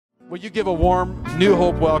Will you give a warm New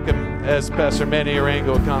Hope welcome as Pastor Manny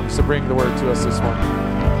Arango comes to bring the word to us this morning?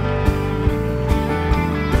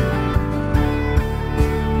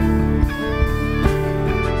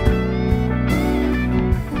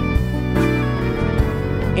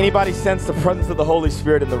 Anybody sense the presence of the Holy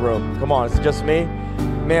Spirit in the room? Come on, it's just me.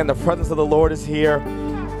 Man, the presence of the Lord is here,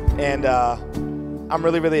 and I'm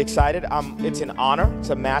really, really excited. It's an honor.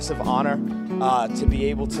 It's a massive honor to be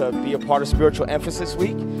able to be a part of Spiritual Emphasis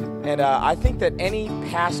Week. And I think that any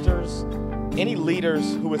pastors, any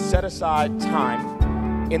leaders who would set aside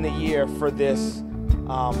time in the year for this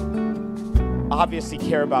obviously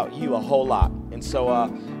care about you a whole lot. And so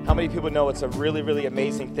how many people know it's a really, really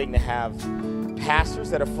amazing thing to have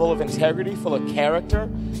pastors that are full of integrity, full of character,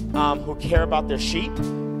 who care about their sheep?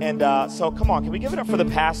 And so come on, can we give it up for the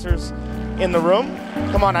pastors in the room?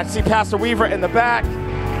 Come on, I see Pastor Weaver in the back.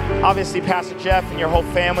 Obviously, Pastor Jeff and your whole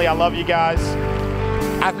family. I love you guys.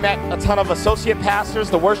 I've met a ton of associate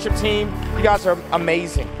pastors, the worship team. You guys are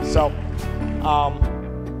amazing. So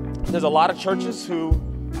there's a lot of churches who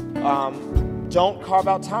don't carve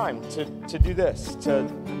out time to do this, to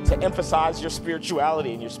emphasize your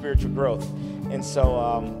spirituality and your spiritual growth. And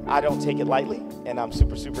so I don't take it lightly, and I'm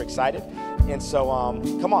super, super excited. And so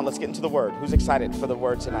come on, let's get into the Word. Who's excited for the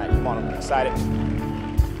Word tonight? Come on, I'm excited.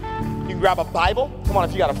 You can grab a Bible. Come on,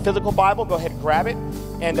 if you got a physical Bible, go ahead and grab it.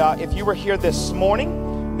 And if you were here this morning,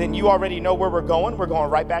 then you already know where we're going. We're going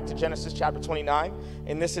right back to Genesis chapter 29.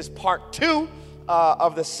 And this is part 2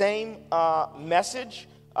 of the same message.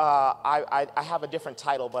 I have a different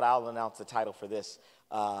title, but I'll announce the title for this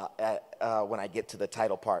when I get to the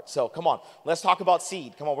title part. So come on, let's talk about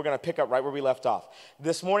seed. Come on, we're going to pick up right where we left off.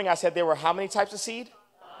 This morning I said there were how many types of seed?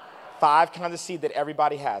 5 kinds of seed that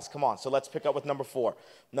everybody has. Come on, so let's pick up with number 4.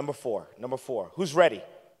 Number 4. Who's ready?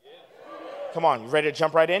 Come on, you ready to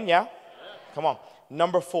jump right in? Yeah? Come on.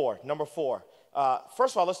 Number 4.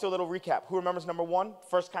 First of all, let's do a little recap. Who remembers number 1?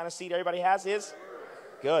 First kind of seed everybody has is?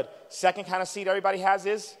 Good. Second kind of seed everybody has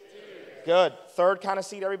is? Good. Third kind of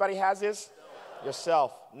seed everybody has is?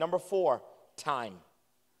 Yourself. Number 4, time.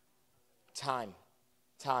 Time.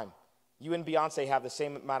 You and Beyonce have the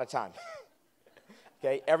same amount of time.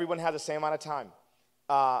 Okay, everyone has the same amount of time.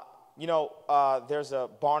 There's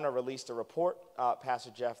Barna released a report,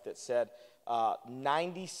 Pastor Jeff, that said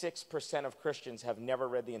 96% of Christians have never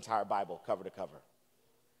read the entire Bible cover to cover.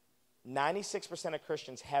 96% of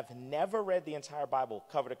Christians have never read the entire Bible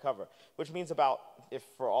cover to cover, which means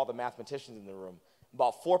for all the mathematicians in the room,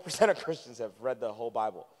 about 4% of Christians have read the whole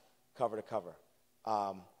Bible cover to cover.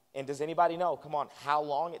 And does anybody know, come on, how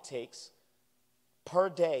long it takes per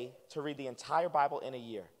day to read the entire Bible in a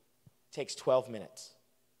year? It takes 12 minutes.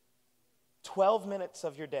 12 minutes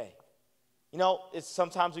of your day. You know,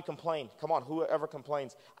 sometimes we complain. Come on, whoever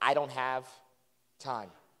complains, I don't have time.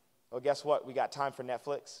 Well, guess what? We got time for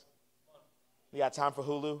Netflix. We got time for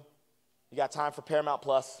Hulu. We got time for Paramount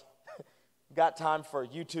Plus. Got time for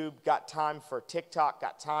YouTube. Got time for TikTok.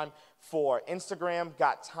 Got time for Instagram.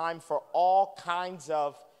 Got time for all kinds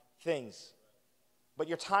of things. But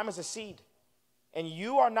your time is a seed. And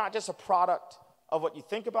you are not just a product of what you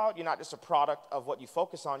think about. You're not just a product of what you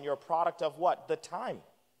focus on. You're a product of what? The time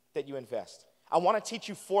that you invest. I want to teach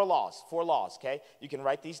you 4 laws. 4 laws, okay? You can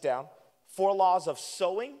write these down. 4 laws of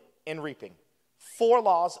sowing and reaping. 4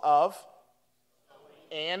 laws of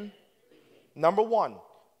and number 1,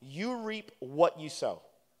 you reap what you sow.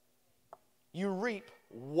 You reap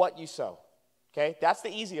what you sow. Okay? That's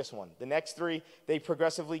the easiest one. The next 3, they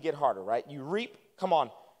progressively get harder, right? You reap, come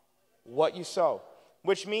on, what you sow.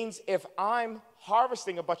 Which means if I'm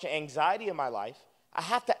harvesting a bunch of anxiety in my life, I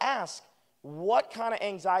have to ask, what kind of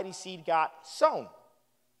anxiety seed got sown?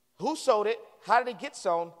 Who sowed it? How did it get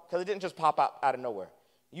sown? Because it didn't just pop out of nowhere.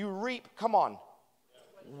 You reap, come on,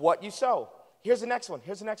 what you sow. Here's the next one.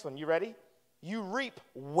 You ready? You reap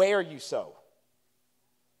where you sow.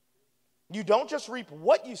 You don't just reap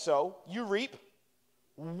what you sow, you reap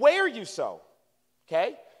where you sow.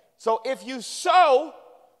 Okay? So if you sow,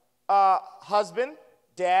 husband,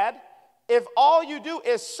 dad, if all you do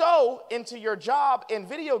is sow into your job in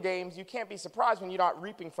video games, you can't be surprised when you're not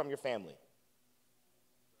reaping from your family.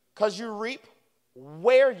 Because you reap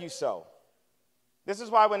where you sow. This is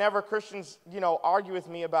why whenever Christians, argue with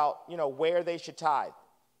me about, where they should tithe,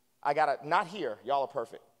 not here, y'all are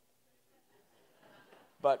perfect.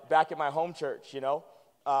 But back at my home church,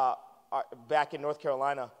 back in North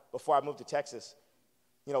Carolina, before I moved to Texas,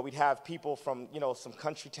 we'd have people from, some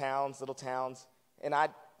country towns, little towns, and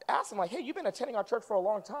I'd ask them, like, hey, you've been attending our church for a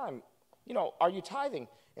long time. Are you tithing?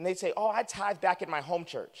 And they'd say, oh, I tithe back at my home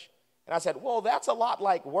church. And I said, well, that's a lot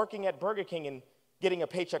like working at Burger King and getting a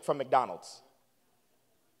paycheck from McDonald's.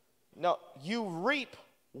 No, you reap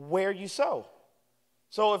where you sow.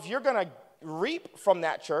 So if you're going to reap from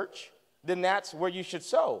that church, then that's where you should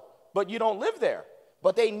sow. But you don't live there.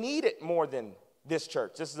 But they need it more than this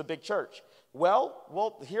church. This is a big church.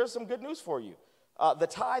 Well, here's some good news for you. The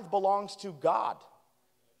tithe belongs to God.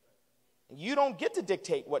 You don't get to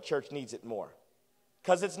dictate what church needs it more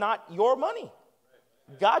because it's not your money.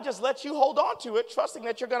 God just lets you hold on to it, trusting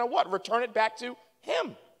that you're going to what? Return it back to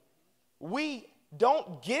him. We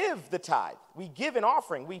don't give the tithe. We give an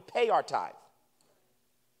offering. We pay our tithe.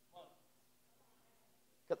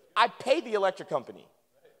 I pay the electric company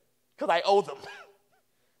because I owe them.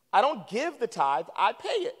 I don't give the tithe. I pay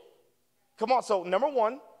it. Come on. So number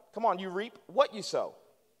one, come on, you reap what you sow.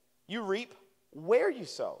 You reap where you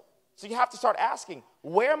sow. So you have to start asking,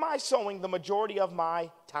 where am I sowing the majority of my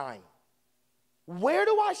time? Where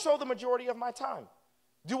do I sow the majority of my time?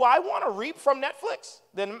 Do I want to reap from Netflix?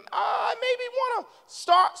 Then I maybe want to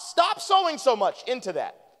stop sowing so much into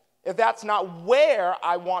that if that's not where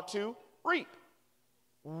I want to reap.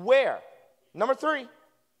 Where? Number three,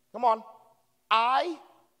 come on. I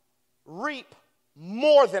reap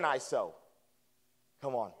more than I sow.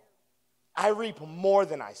 Come on. I reap more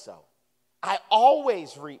than I sow. I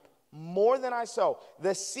always reap more than I sow.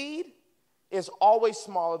 The seed is always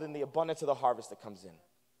smaller than the abundance of the harvest that comes in.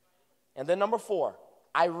 And then number four,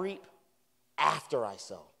 I reap after I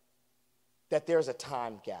sow. That there's a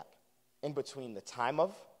time gap in between the time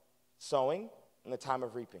of sowing and the time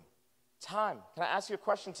of reaping. Time. Can I ask you a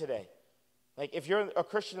question today? Like if you're a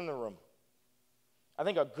Christian in the room, I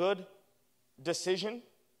think a good decision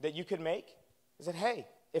that you could make is that, hey,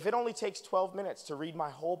 if it only takes 12 minutes to read my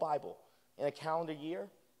whole Bible in a calendar year,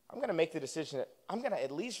 I'm going to make the decision that I'm going to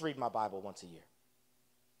at least read my Bible once a year.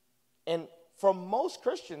 And for most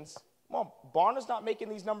Christians, well, Barna's not making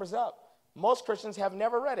these numbers up. Most Christians have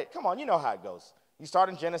never read it. Come on, you know how it goes. You start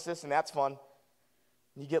in Genesis, and that's fun.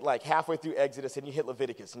 You get like halfway through Exodus, and you hit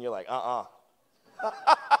Leviticus, and you're like,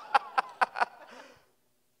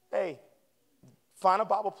 Hey, find a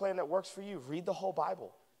Bible plan that works for you. Read the whole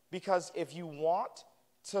Bible. Because if you want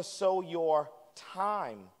to sow your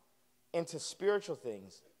time into spiritual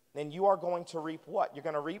things, then you are going to reap what? You're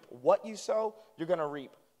going to reap what you sow. You're going to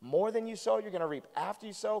reap more than you sow. You're going to reap after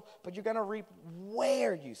you sow. But you're going to reap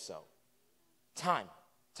where you sow. Time.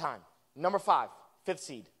 Number five, fifth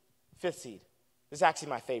seed. This is actually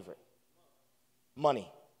my favorite.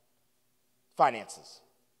 Money. Finances.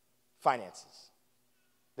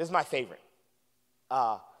 This is my favorite.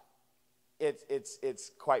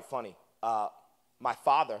 It's quite funny. My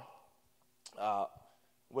father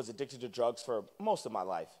was addicted to drugs for most of my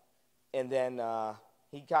life. And then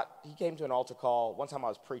he came to an altar call. One time I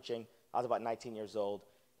was preaching. I was about 19 years old.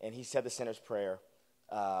 And he said the sinner's prayer.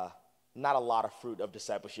 Not a lot of fruit of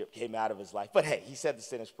discipleship came out of his life. But hey, he said the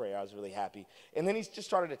sinner's prayer. I was really happy. And then he just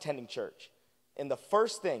started attending church. And the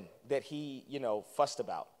first thing that he, fussed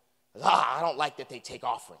about was, I don't like that they take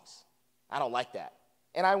offerings. I don't like that.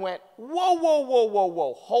 And I went,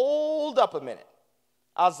 whoa, hold up a minute.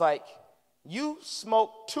 I was like, you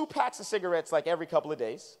smoke 2 packs of cigarettes like every couple of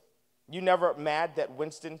days. You never mad that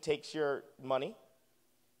Winston takes your money.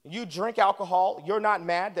 You drink alcohol. You're not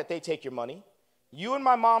mad that they take your money. You and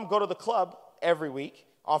my mom go to the club every week.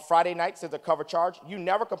 On Friday nights, there's a cover charge. You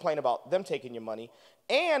never complain about them taking your money.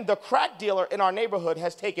 And the crack dealer in our neighborhood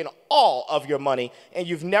has taken all of your money, and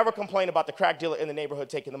you've never complained about the crack dealer in the neighborhood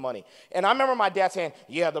taking the money. And I remember my dad saying,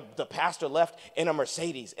 yeah, the pastor left in a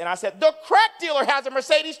Mercedes. And I said, the crack dealer has a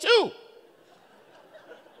Mercedes too.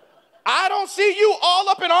 I don't see you all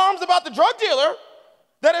up in arms about the drug dealer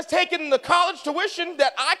that has taken the college tuition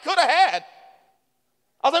that I could have had.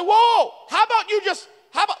 I was like, whoa, how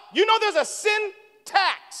about there's a sin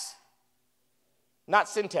tax, not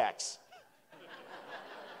syntax,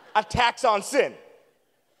 a tax on sin.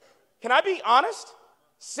 Can I be honest?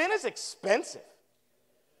 Sin is expensive.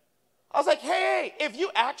 I was like, hey, if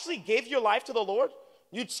you actually gave your life to the Lord,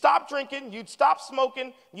 you'd stop drinking, you'd stop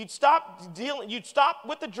smoking, you'd stop dealing, you'd stop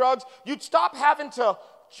with the drugs, you'd stop having to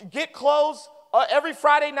get clothes every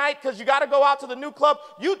Friday night because you got to go out to the new club.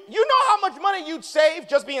 You know how much money you'd save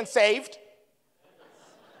just being saved?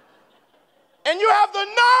 And you have the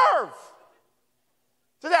nerve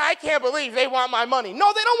to say, I can't believe they want my money.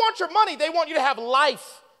 No, they don't want your money. They want you to have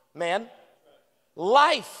life, man.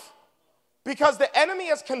 Life. Because the enemy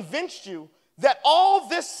has convinced you that all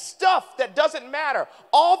this stuff that doesn't matter,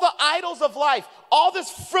 all the idols of life, all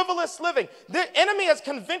this frivolous living, the enemy has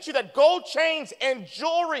convinced you that gold chains and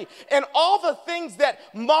jewelry and all the things that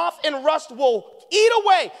moth and rust will eat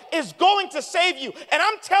away is going to save you. And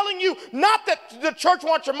I'm telling you, not that the church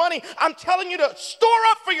wants your money, I'm telling you to store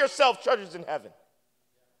up for yourself treasures in heaven.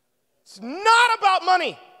 It's not about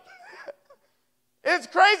money. It's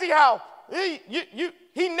crazy how he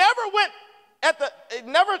never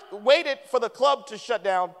waited for the club to shut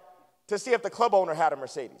down to see if the club owner had a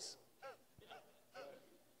Mercedes.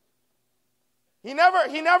 He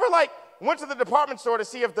never like went to the department store to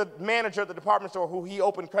see if the manager at the department store who he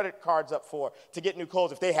opened credit cards up for to get new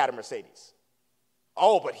clothes if they had a Mercedes.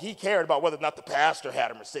 Oh, but he cared about whether or not the pastor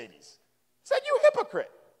had a Mercedes. He said, you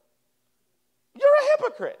hypocrite. You're a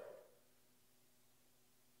hypocrite.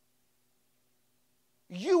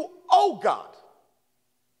 You owe God.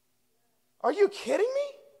 Are you kidding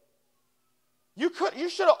me? You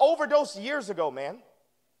should have overdosed years ago, man.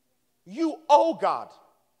 You owe God.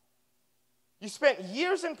 You spent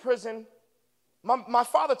years in prison. My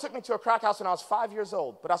father took me to a crack house when I was 5 years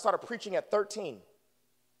old, but I started preaching at 13.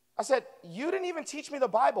 I said, you didn't even teach me the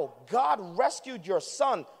Bible. God rescued your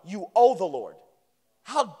son. You owe the Lord.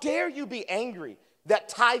 How dare you be angry that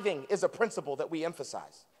tithing is a principle that we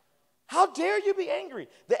emphasize? How dare you be angry?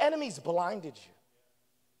 The enemy's blinded you.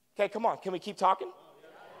 Okay, come on. Can we keep talking?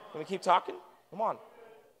 Can we keep talking? Come on.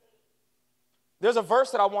 There's a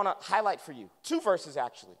verse that I want to highlight for you. 2 verses,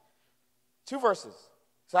 actually. 2 verses.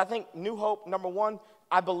 So I think New Hope, number 1,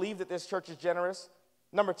 I believe that this church is generous.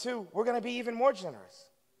 Number 2, we're going to be even more generous.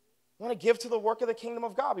 We want to give to the work of the kingdom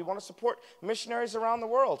of God. We want to support missionaries around the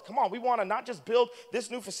world. Come on, we want to not just build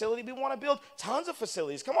this new facility. We want to build tons of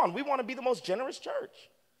facilities. Come on, we want to be the most generous church.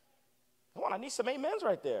 Come on, I need some amens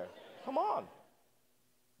right there. Come on.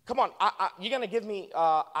 Come on, you're going to give me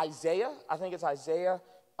Isaiah. I think it's Isaiah.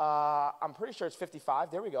 I'm pretty sure it's 55.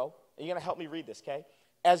 There we go. You're going to help me read this, okay?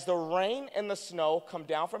 As the rain and the snow come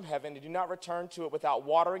down from heaven, and do not return to it without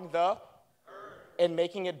watering the earth and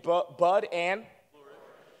making it bud and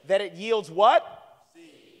that it yields what? Seed.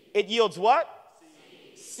 It yields what?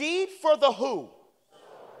 Seed. Seed for the who?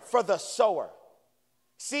 For the sower.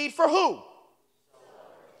 Seed for who?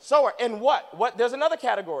 Sower. And what? There's another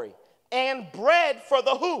category. And bread for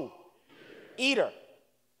the who? Eater.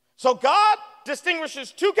 So God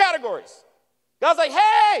distinguishes 2 categories. God's like,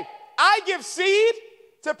 hey, I give seed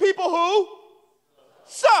to people who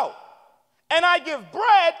sow. And I give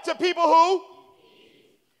bread to people who?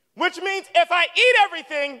 Which means if I eat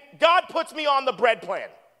everything, God puts me on the bread plan.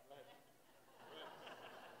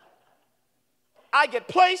 I get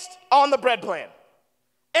placed on the bread plan.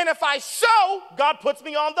 And if I sow, God puts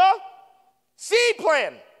me on the seed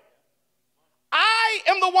plan. I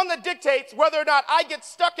am the one that dictates whether or not I get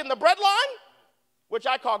stuck in the bread line, which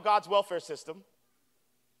I call God's welfare system.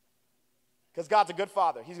 Because God's a good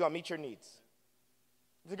father. He's going to meet your needs.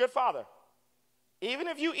 He's a good father. Even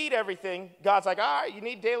if you eat everything, God's like, all right, you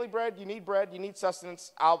need daily bread, you need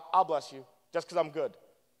sustenance, I'll bless you just because I'm good.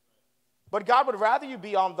 But God would rather you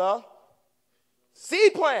be on the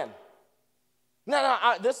seed plan.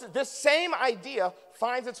 This same idea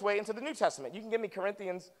finds its way into the New Testament. You can give me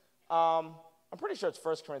Corinthians. I'm pretty sure it's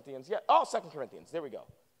 1 Corinthians. Yeah. Oh, 2 Corinthians. There we go.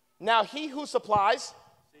 Now, he who supplies,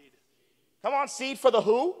 seed. Come on, seed for the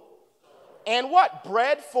who? And what?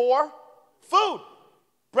 Bread for food.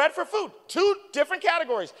 Bread for food. 2 different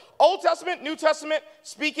categories. Old Testament, New Testament,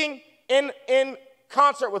 speaking in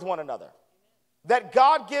concert with one another. That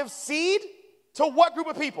God gives seed to what group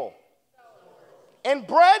of people? And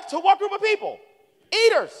bread to what group of people?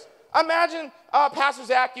 Eaters. Imagine, Pastor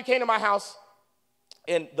Zach, you came to my house,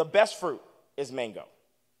 and the best fruit is mango.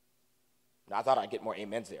 Now, I thought I'd get more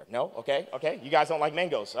amens there. No? Okay. You guys don't like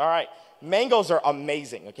mangoes. All right. Mangoes are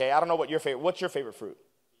amazing, okay? I don't know what's your favorite fruit?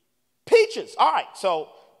 Peaches. All right. So,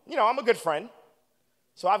 I'm a good friend.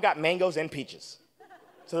 So I've got mangoes and peaches.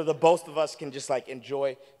 So that the both of us can just like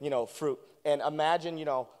enjoy, fruit. And imagine,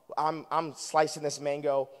 I'm slicing this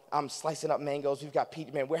mango. I'm slicing up mangoes. We've got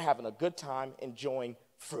peach. Man, we're having a good time enjoying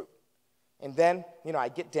fruit. And then, I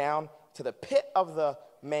get down to the pit of the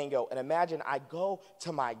mango. And imagine I go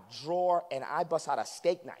to my drawer and I bust out a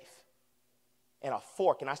steak knife and a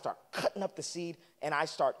fork. And I start cutting up the seed and I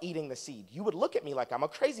start eating the seed. You would look at me like I'm a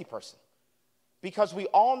crazy person. Because we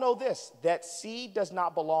all know this, that seed does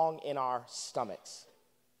not belong in our stomachs.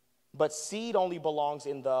 But seed only belongs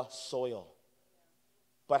in the soil.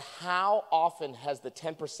 But how often has the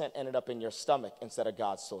 10% ended up in your stomach instead of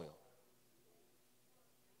God's soil?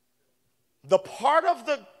 The part of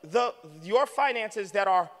your finances that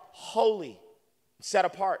are holy, set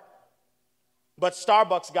apart. But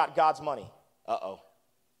Starbucks got God's money. Uh-oh.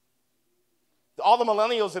 All the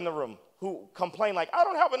millennials in the room who complain like, I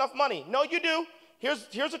don't have enough money. No, you do.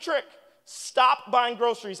 Here's a trick. Stop buying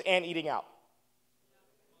groceries and eating out.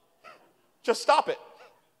 Just stop it.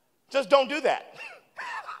 Just don't do that.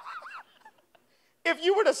 If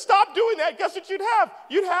you were to stop doing that, guess what you'd have?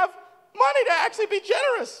 You'd have money to actually be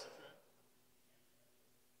generous.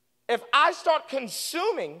 If I start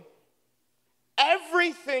consuming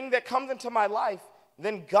everything that comes into my life,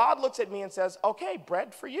 then God looks at me and says, okay,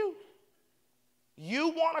 bread for you. You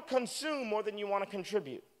want to consume more than you want to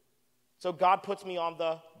contribute. So God puts me on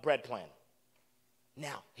the bread plan.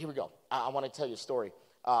 Now, here we go. I want to tell you a story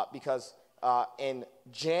because in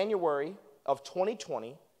January of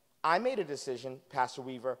 2020, I made a decision, Pastor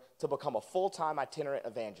Weaver, to become a full-time itinerant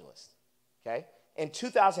evangelist, okay? In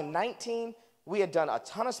 2019, we had done a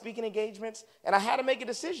ton of speaking engagements, and I had to make a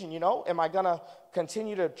decision, am I going to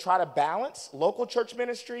continue to try to balance local church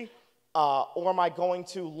ministry, or am I going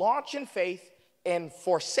to launch in faith and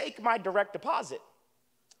forsake my direct deposit?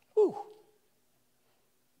 Whew.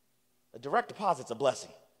 A direct deposit's a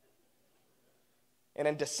blessing. And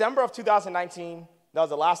in December of 2019, that was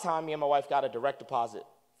the last time me and my wife got a direct deposit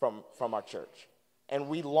from our church. And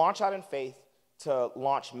we launched out in faith to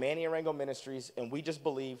launch Manny Arango Ministries, and we just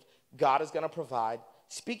believed God is going to provide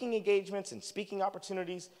speaking engagements and speaking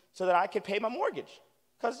opportunities so that I could pay my mortgage.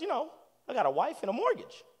 Because, I got a wife and a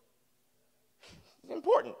mortgage. It's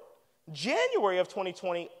important. January of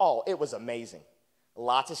 2020, it was amazing.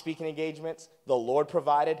 Lots of speaking engagements. The Lord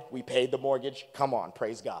provided. We paid the mortgage. Come on,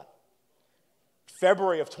 praise God.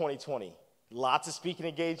 February of 2020, lots of speaking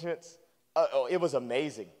engagements. It was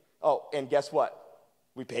amazing. And guess what?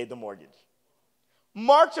 We paid the mortgage.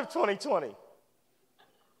 March of 2020.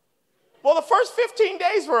 Well, the first 15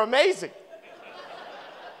 days were amazing.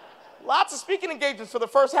 Lots of speaking engagements for the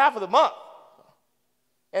first half of the month.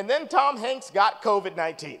 And then Tom Hanks got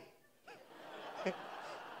COVID-19.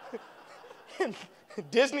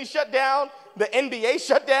 Disney shut down. The NBA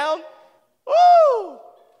shut down. Woo!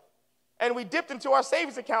 And we dipped into our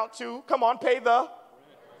savings account to, pay the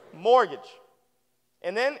mortgage.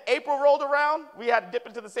 And then April rolled around. We had to dip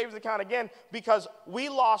into the savings account again because we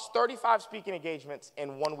lost 35 speaking engagements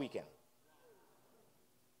in one weekend.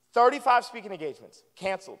 35 speaking engagements.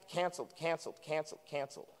 Canceled.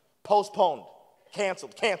 Postponed.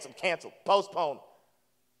 Canceled. Postponed.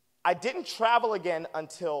 I didn't travel again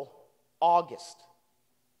until August.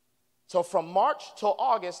 So from March till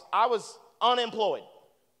August, I was unemployed,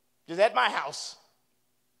 just at my house,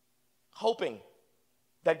 hoping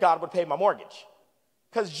that God would pay my mortgage.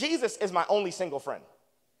 Because Jesus is my only single friend.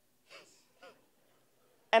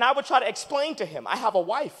 And I would try to explain to him, I have a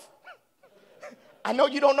wife. I know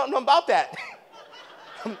you don't know nothing about that.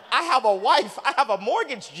 I have a wife. I have a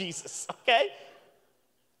mortgage, Jesus, okay?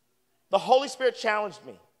 The Holy Spirit challenged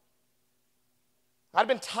me. I'd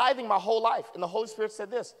been tithing my whole life, and the Holy Spirit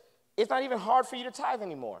said this, it's not even hard for you to tithe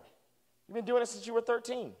anymore. You've been doing it since you were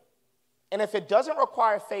 13. And if it doesn't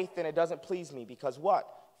require faith, then it doesn't please me, because what?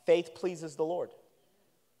 Faith pleases the Lord.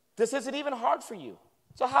 This isn't even hard for you.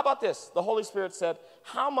 So how about this? The Holy Spirit said,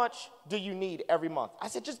 how much do you need every month? I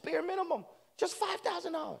said, just bare minimum, just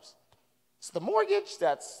 $5,000. It's the mortgage,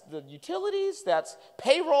 that's the utilities, that's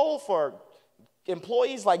payroll for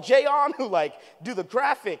employees like Jayon who do the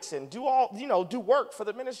graphics and do work for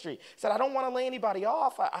the ministry. Said, I don't want to lay anybody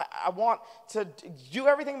off. I want to do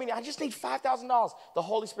everything. I just need $5,000. The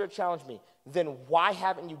Holy Spirit challenged me. Then why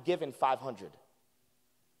haven't you given $500?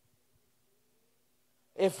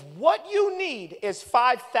 If what you need is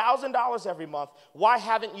 $5,000 every month, why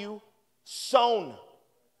haven't you sown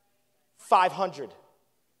 $500?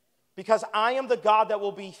 Because I am the God that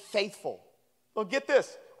will be faithful. Well, get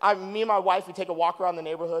this. Me and my wife, we take a walk around the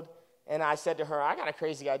neighborhood, and I said to her, I got a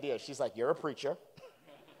crazy idea. She's like, you're a preacher.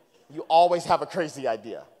 You always have a crazy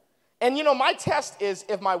idea. And, my test is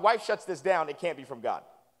if my wife shuts this down, it can't be from God.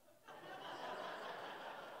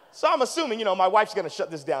 So I'm assuming, my wife's going to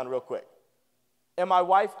shut this down real quick. And my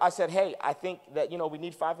wife, I said, hey, I think that, we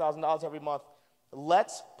need $5,000 every month.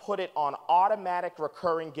 Let's put it on automatic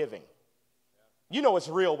recurring giving. It's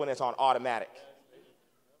real when it's on automatic.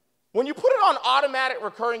 When you put it on automatic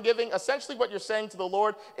recurring giving, essentially what you're saying to the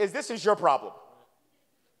Lord is this is your problem.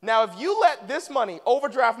 Now, if you let this money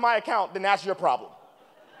overdraft my account, then that's your problem.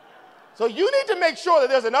 So you need to make sure that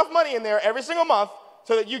there's enough money in there every single month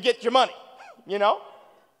so that you get your money,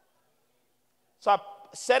 So I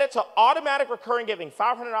set it to automatic recurring giving,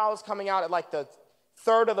 $500 coming out at the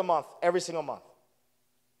third of the month, every single month.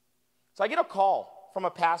 So I get a call from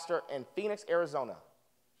a pastor in Phoenix, Arizona.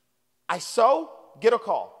 I get a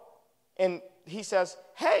call. And he says,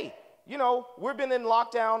 hey, we've been in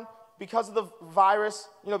lockdown because of the virus,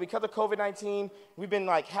 because of COVID-19. We've been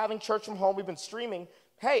having church from home. We've been streaming.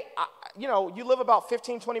 Hey, you live about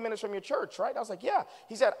 15, 20 minutes from your church, right? I was like, yeah.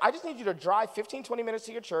 He said, I just need you to drive 15, 20 minutes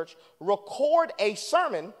to your church, record a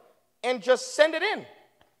sermon, and just send it in.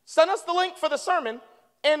 Send us the link for the sermon,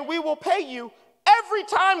 and we will pay you every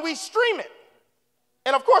time we stream it.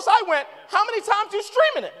 And of course I went, how many times are you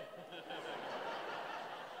streaming it?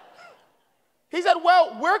 He said,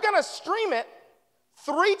 well, we're going to stream it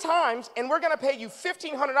 3 times, and we're going to pay you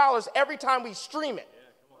 $1,500 every time we stream it.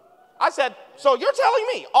 I said, so you're telling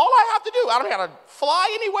me all I have to do, I don't have to fly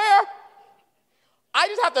anywhere. I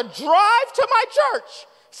just have to drive to my church,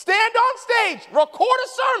 stand on stage, record a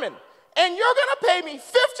sermon, and you're going to pay me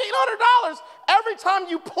 $1,500 every time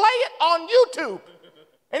you play it on YouTube.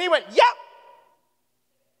 And he went, yep.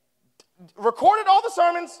 Recorded all the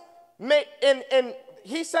sermons, and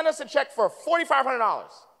he sent us a check for $4,500.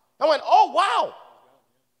 I went, oh, wow.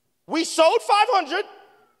 We sold 500.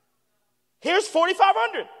 Here's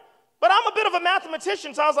 4,500. But I'm a bit of a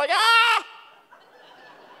mathematician, so I was like,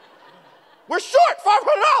 we're short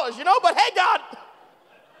 $500, you know, but hey, God,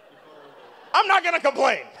 I'm not going to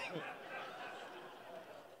complain.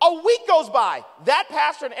 A week goes by. That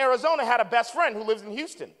pastor in Arizona had a best friend who lives in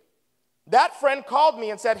Houston. That friend called me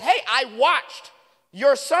and said, hey, I watched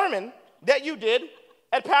your sermon that you did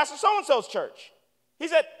at Pastor so-and-so's church. He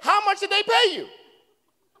said, how much did they pay you?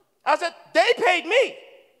 I said, they paid me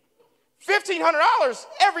 $1,500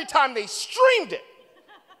 every time they streamed it.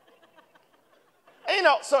 And, you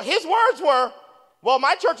know, so his words were, well,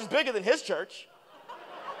 my church is bigger than his church.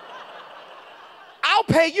 I'll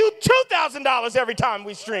pay you $2,000 every time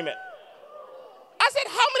we stream it. I said,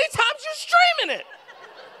 how many times you streaming it?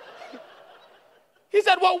 He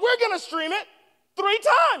said, well, we're going to stream it 3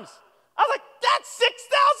 times. I was like, that's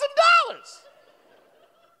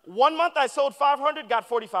 $6,000. 1 month I sold 500, got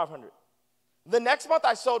 4,500. The next month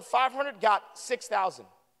I sold 500, got 6,000.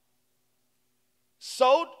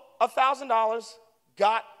 Sold $1,000,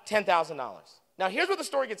 got $10,000. Now here's where the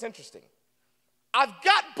story gets interesting. I've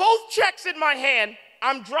got both checks in my hand.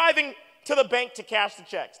 I'm driving to the bank to cash the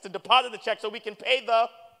checks, to deposit the checks so we can pay the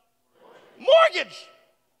mortgage.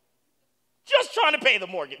 Just trying to pay the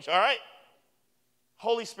mortgage, all right?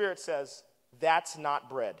 Holy Spirit says, that's not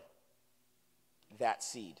bread. That's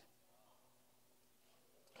seed.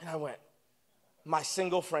 And I went, my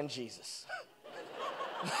single friend Jesus.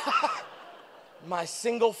 My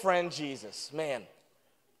single friend Jesus, man.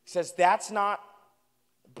 He says, that's not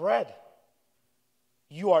bread.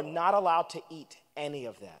 You are not allowed to eat any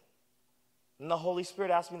of that. And the Holy Spirit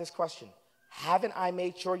asked me this question. Haven't I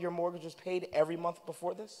made sure your mortgage was paid every month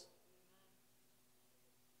before this?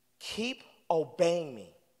 Keep obeying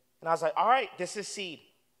me. And I was like, all right, this is seed.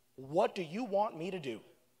 What do you want me to do?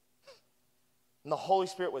 And the Holy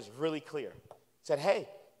Spirit was really clear. He said, hey,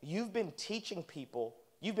 you've been teaching people,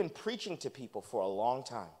 you've been preaching to people for a long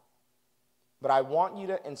time. But I want you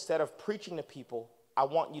to, instead of preaching to people, I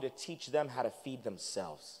want you to teach them how to feed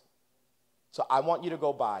themselves. So I want you to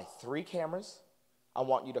go buy 3 cameras. I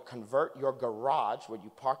want you to convert your garage where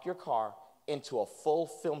you park your car into a full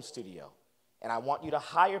film studio. And I want you to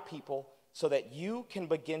hire people so that you can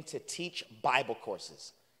begin to teach Bible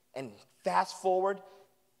courses. And fast forward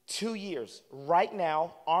 2 years. Right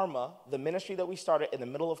now, ARMA, the ministry that we started in the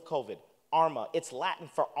middle of COVID, ARMA, it's Latin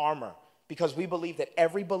for armor, because we believe that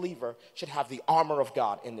every believer should have the armor of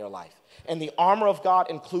God in their life. And the armor of God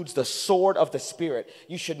includes the sword of the Spirit.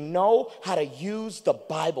 You should know how to use the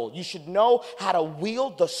Bible. You should know how to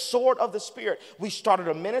wield the sword of the Spirit. We started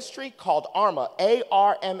a ministry called ARMA,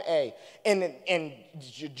 A-R-M-A. In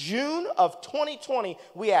June of 2020,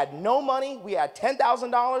 we had no money. We had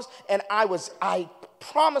 $10,000, and I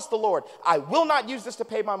promised the Lord, I will not use this to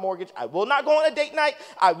pay my mortgage. I will not go on a date night.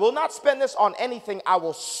 I will not spend this on anything. I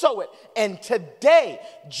will sow it. And today,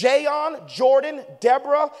 Jayon, Jordan,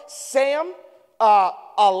 Deborah, Sam,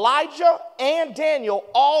 Elijah, and Daniel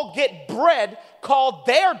all get bread called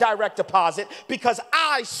their direct deposit because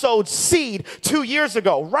I sowed seed 2 years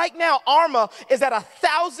ago. Right now, ARMA is at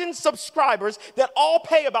 1,000 subscribers that all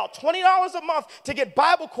pay about $20 a month to get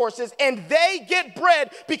Bible courses, and they get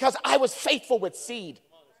bread because I was faithful with seed.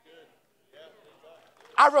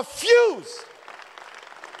 I refuse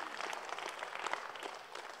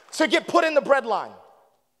to get put in the bread line.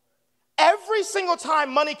 Every single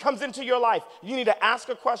time money comes into your life, you need to ask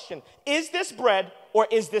a question. Is this bread or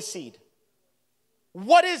is this seed?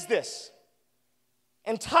 What is this?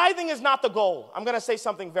 And tithing is not the goal. I'm going to say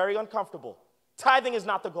something very uncomfortable. Tithing is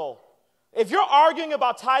not the goal. If you're arguing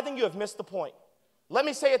about tithing, you have missed the point. Let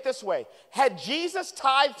me say it this way. Had Jesus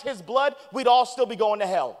tithed his blood, we'd all still be going to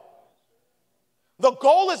hell. The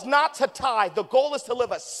goal is not to tithe. The goal is to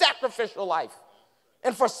live a sacrificial life.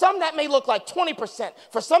 And for some, that may look like 20%.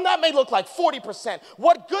 For some, that may look like 40%.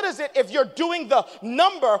 What good is it if you're doing the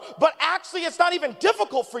number, but actually it's not even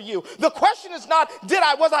difficult for you? The question is not,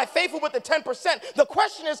 was I faithful with the 10%? The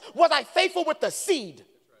question is, was I faithful with the seed?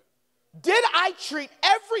 Did I treat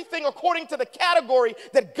everything according to the category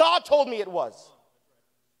that God told me it was?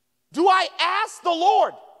 Do I ask the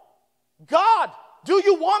Lord, God, do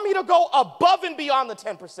you want me to go above and beyond the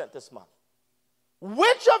 10% this month?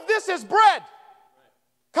 Which of this is bread?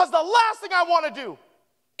 Because the last thing I want to do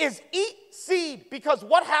is eat seed, because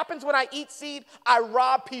what happens when I eat seed? I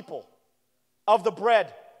rob people of the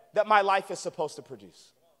bread that my life is supposed to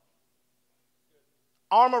produce.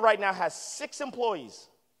 Arma right now has 6 employees,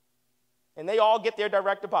 and they all get their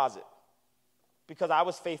direct deposit because I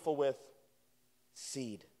was faithful with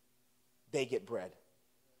seed. They get bread.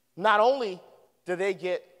 Not only do they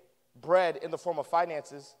get bread in the form of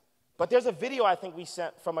finances, but there's a video I think we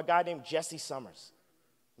sent from a guy named Jesse Summers.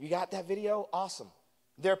 You got that video? Awesome.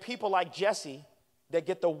 There are people like Jesse that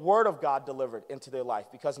get the word of God delivered into their life,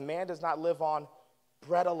 because man does not live on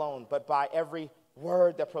bread alone, but by every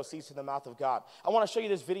word that proceeds from the mouth of God. I want to show you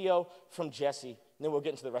this video from Jesse, and then we'll get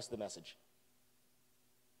into the rest of the message.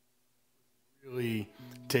 Really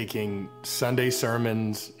taking Sunday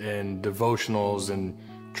sermons and devotionals and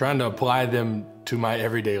trying to apply them to my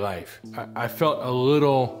everyday life. I felt a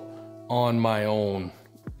little on my own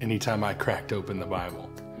anytime I cracked open the Bible.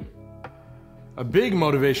 A big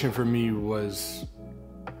motivation for me was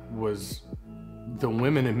the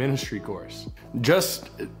Women in Ministry course. Just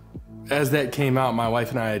as that came out, my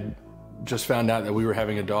wife and I had just found out that we were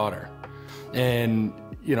having a daughter. And,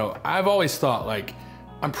 you know, I've always thought, like,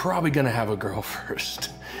 I'm probably gonna have a girl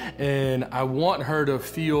first. And I want her to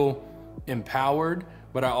feel empowered,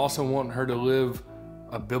 but I also want her to live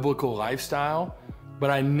a biblical lifestyle. But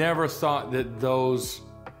I never thought that those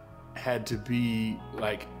had to be,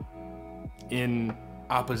 like, in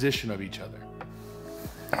opposition of each other.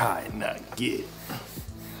 Hi, Nugget.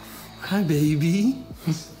 Hi, baby.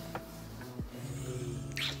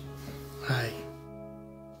 Hi.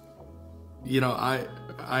 You know,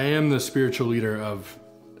 I am the spiritual leader of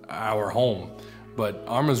our home, but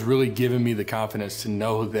Arma's really given me the confidence to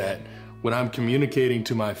know that what I'm communicating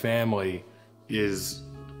to my family is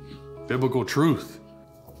biblical truth.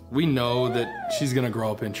 We know that she's gonna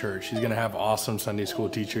grow up in church. She's gonna have awesome Sunday school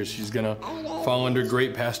teachers. She's gonna fall under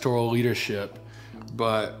great pastoral leadership.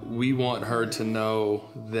 But we want her to know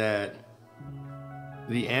that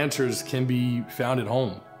the answers can be found at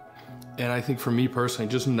home. And I think for me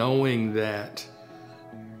personally, just knowing that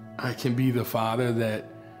I can be the father that,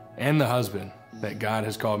 and the husband that God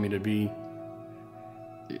has called me to be,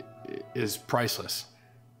 is priceless.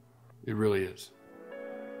 It really is.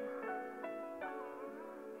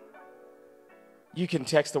 You can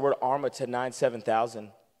text the word ARMA to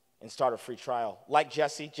 97000 and start a free trial. Like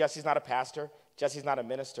Jesse, Jesse's not a pastor. Jesse's not a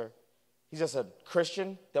minister. He's just a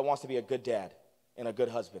Christian that wants to be a good dad and a good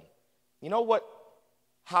husband. You know what?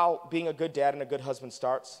 How being a good dad and a good husband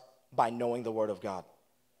starts? By knowing the word of God.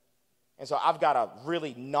 And so I've got a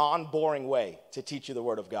really non-boring way to teach you the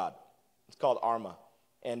word of God. It's called ARMA.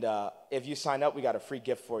 And if you sign up, we got a free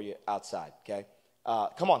gift for you outside, okay?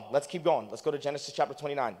 Come on, let's keep going. Let's go to Genesis chapter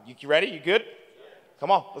 29. You ready? You good? Come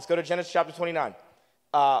on, let's go to Genesis chapter 29.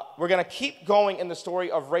 We're going to keep going in the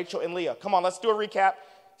story of Rachel and Leah. Come on, let's do a recap.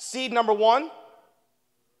 Seed number 1.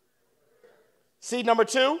 Seed number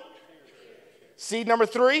 2. Seed number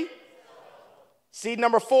 3. Seed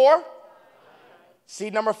number 4.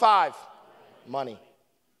 Seed number 5. Money.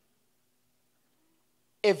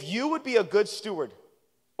 If you would be a good steward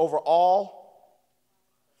over all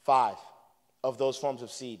 5 of those forms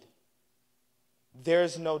of seed,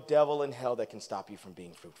 there's no devil in hell that can stop you from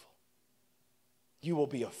being fruitful. You will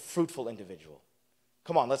be a fruitful individual.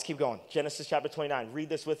 Come on, let's keep going. Genesis chapter 29. Read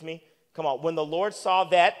this with me. Come on. When the Lord saw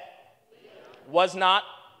that was not,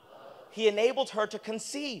 he enabled her to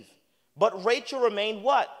conceive. But Rachel remained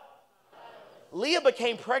what? Leah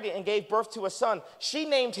became pregnant and gave birth to a son. She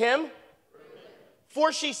named him,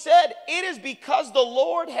 for she said, it is because the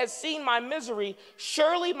Lord has seen my misery.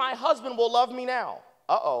 Surely my husband will love me now.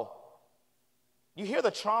 Uh-oh. You hear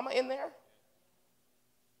the trauma in there?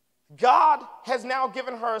 God has now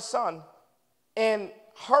given her a son, and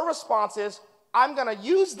her response is, I'm going to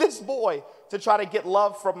use this boy to try to get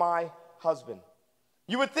love from my husband.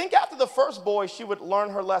 You would think after the first boy she would learn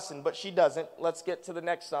her lesson, but she doesn't. Let's get to the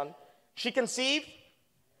next son. She conceived,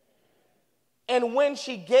 and when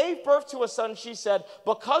she gave birth to a son, she said,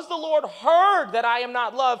 because the Lord heard that I am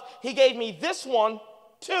not loved, he gave me this one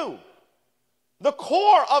too. The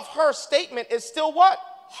core of her statement is still what?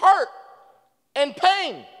 Hurt and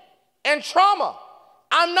pain and trauma.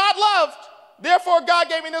 I'm not loved, therefore God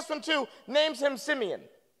gave me this one too. Names him Simeon.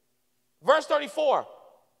 Verse 34.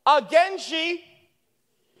 Again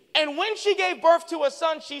and when she gave birth to a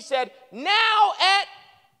son, she said, now at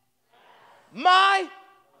my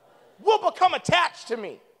will become attached to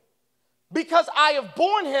me, because I have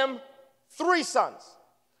borne him 3 sons.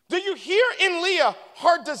 Do you hear in Leah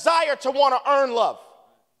her desire to want to earn love?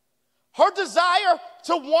 Her desire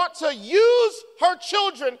to want to use her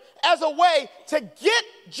children as a way to get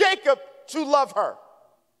Jacob to love her.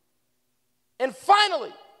 And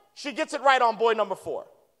finally, she gets it right on boy number 4.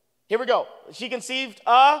 Here we go. She conceived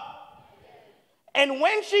and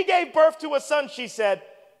when she gave birth to a son, she said,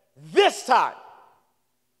 this time,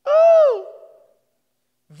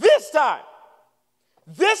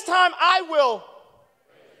 this time I will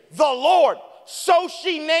the Lord. So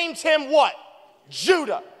she named him what?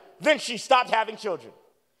 Judah. Then she stopped having children.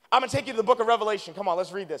 I'm going to take you to the book of Revelation. Come on,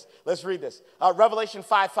 let's read this. Revelation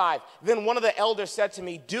 5:5. Then one of the elders said to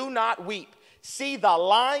me, do not weep. See, the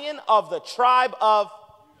Lion of the tribe of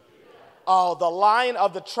the Lion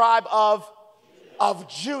of the tribe of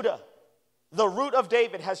Judah. The root of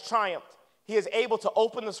David has triumphed. He is able to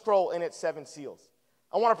open the scroll in its 7 seals.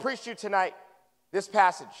 I want to preach to you tonight this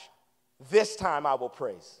passage. This time I will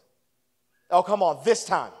praise. Oh, come on. This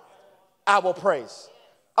time I will praise.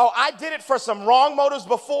 Oh, I did it for some wrong motives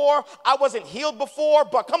before. I wasn't healed before,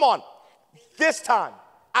 but come on. This time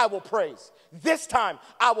I will praise. This time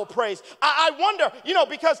I will praise. I wonder,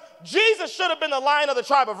 because Jesus should have been the Lion of the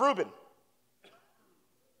tribe of Reuben.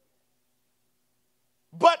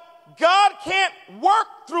 But God can't work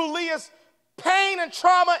through Leah's pain and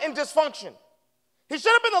trauma and dysfunction. He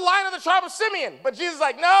should have been the Lion of the tribe of Simeon, but Jesus is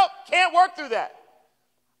like, no, can't work through that.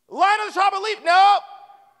 Lion of the tribe of Levi, no.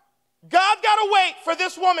 God got to wait for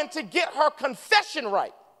this woman to get her confession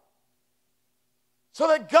right so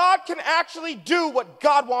that God can actually do what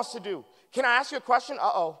God wants to do. Can I ask you a question?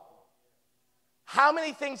 How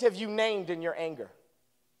many things have you named in your anger?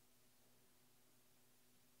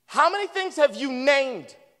 How many things have you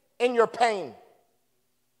named in your pain?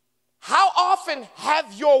 How often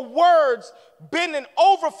have your words been an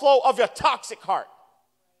overflow of your toxic heart?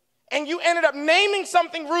 And you ended up naming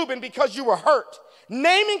something Reuben because you were hurt.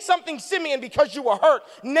 Naming something Simeon because you were hurt.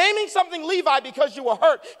 Naming something Levi because you were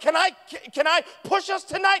hurt. Can I push us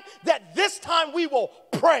tonight that this time we will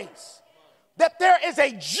praise? That there is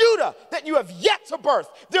a Judah that you have yet to birth.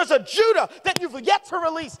 There's a Judah that you've yet to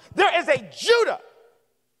release. There is a Judah.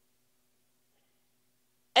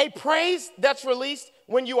 A praise that's released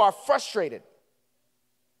when you are frustrated.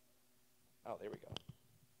 Oh, there we go.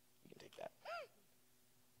 You can take that.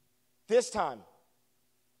 This time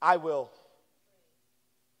I will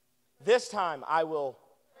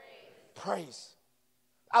praise.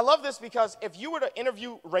 I love this because if you were to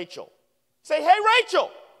interview Rachel, say, hey, Rachel,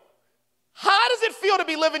 how does it feel to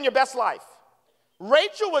be living your best life?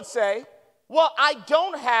 Rachel would say, well, I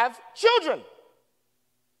don't have children.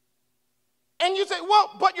 And you say,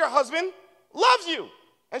 well, but your husband loves you.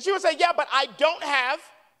 And she would say, yeah, but I don't have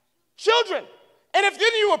children. And if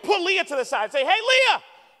then you would put Leah to the side and say, hey, Leah,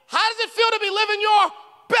 how does it feel to be living your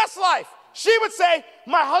best life? She would say,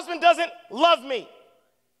 my husband doesn't love me.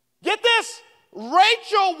 Get this.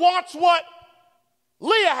 Rachel wants what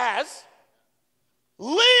Leah has.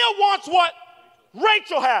 Leah wants what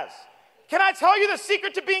Rachel has. Can I tell you the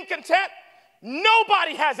secret to being content?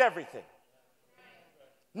 Nobody has everything.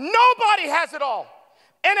 Nobody has it all.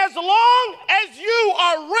 And as long as you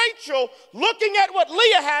are Rachel looking at what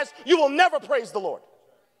Leah has, you will never praise the Lord.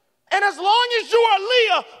 And as long as you are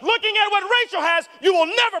Leah looking at what Rachel has, you will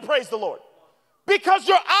never praise the Lord. Because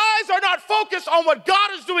your eyes are not focused on what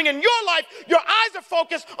God is doing in your life. Your eyes are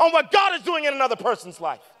focused on what God is doing in another person's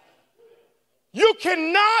life. You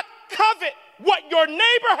cannot covet what your neighbor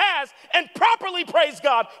has and properly praise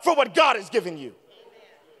God for what God has given you.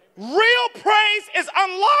 Real praise is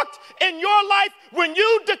unlocked in your life when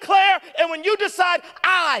you declare and when you decide,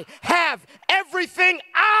 I have everything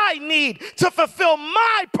I need to fulfill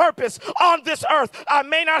my purpose on this earth. I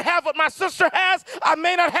may not have what my sister has. I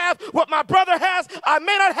may not have what my brother has. I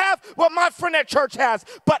may not have what my friend at church has.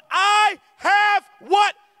 But I have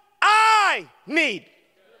what I need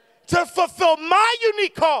to fulfill my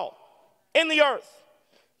unique call in the earth,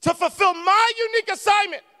 to fulfill my unique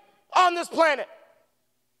assignment on this planet.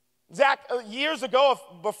 Zach, years ago,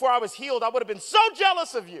 before I was healed, I would have been so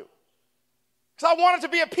jealous of you because I wanted to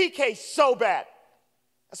be a PK so bad.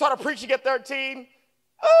 I started preaching at 13.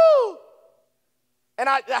 Ooh! And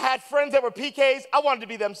I had friends that were PKs. I wanted to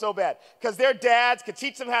be them so bad because their dads could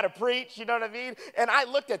teach them how to preach, you know what I mean? And I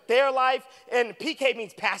looked at their life, and PK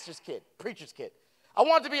means pastor's kid, preacher's kid. I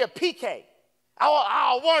wanted to be a PK.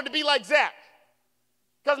 I wanted to be like Zach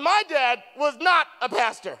because my dad was not a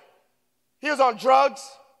pastor. He was on drugs.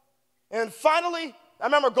 And finally, I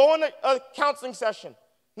remember going to a counseling session.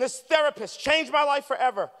 And this therapist changed my life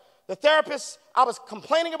forever. The therapist, I was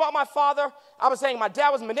complaining about my father. I was saying my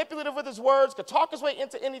dad was manipulative with his words, could talk his way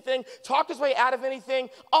into anything, talk his way out of anything.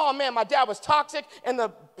 Oh man, my dad was toxic. And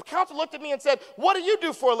the counselor looked at me and said, what do you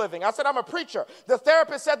do for a living? I said, I'm a preacher. The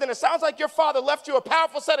therapist said, then it sounds like your father left you a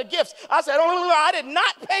powerful set of gifts. I said, oh, no, I did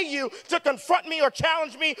not pay you to confront me or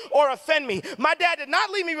challenge me or offend me. My dad did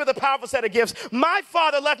not leave me with a powerful set of gifts. My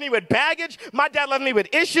father left me with baggage. My dad left me with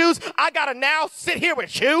issues. I got to now sit here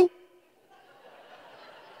with you.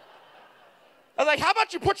 I was like, how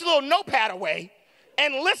about you put your little notepad away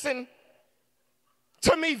and listen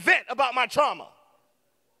to me vent about my trauma?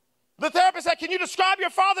 The therapist said, can you describe your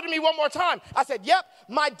father to me one more time? I said, yep,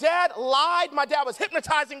 my dad lied. My dad was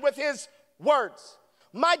hypnotizing with his words.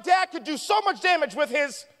 My dad could do so much damage with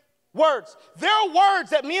his words. There are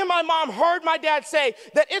words that me and my mom heard my dad say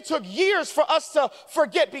that it took years for us to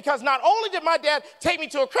forget, because not only did my dad take me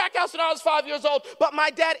to a crack house when I was 5 years old, but my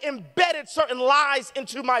dad embedded certain lies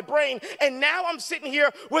into my brain. And now I'm sitting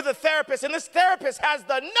here with a therapist, and this therapist has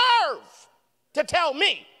the nerve to tell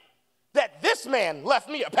me that this man left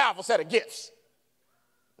me a powerful set of gifts.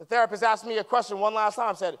 The therapist asked me a question one last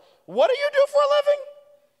time, said, what do you do for a living?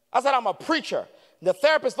 I said, I'm a preacher. The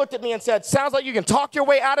therapist looked at me and said, sounds like you can talk your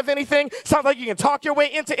way out of anything. Sounds like you can talk your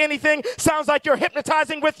way into anything. Sounds like you're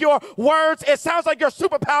hypnotizing with your words. It sounds like your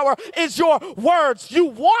superpower is your words. You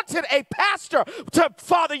wanted a pastor to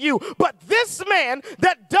father you, but this man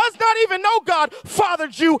that does not even know God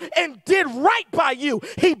fathered you and did right by you.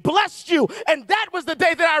 He blessed you. And that was the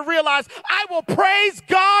day that I realized I will praise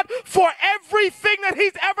God for everything that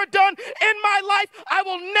he's ever done in my life. I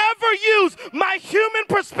will never use my human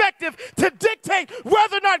perspective to dictate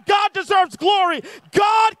whether or not God deserves glory.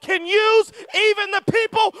 God can use even the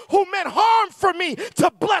people who meant harm for me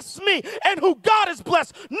to bless me, and who God has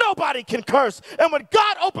blessed, nobody can curse. And when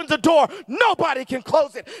God opens a door, nobody can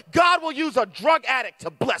close it. God will use a drug addict to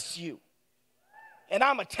bless you. And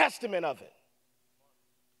I'm a testament of it.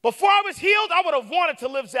 Before I was healed, I would have wanted to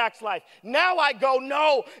live Zach's life. Now I go,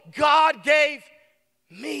 no, God gave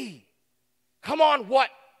me. Come on, what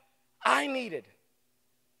I needed.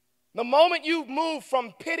 The moment you move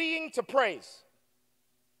from pitying to praise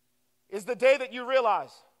is the day that you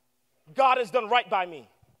realize God has done right by me.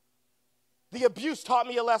 The abuse taught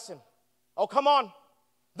me a lesson. Oh, come on.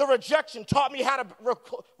 The rejection taught me how to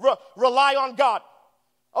rely on God.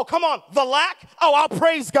 Oh, come on. The lack? Oh, I'll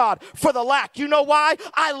praise God for the lack. You know why?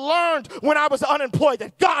 I learned when I was unemployed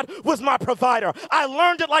that God was my provider. I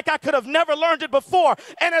learned it like I could have never learned it before.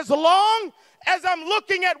 And as long as I'm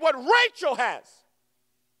looking at what Rachel has,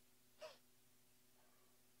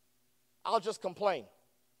 I'll just complain.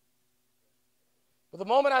 But the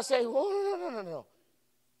moment I say, oh, no.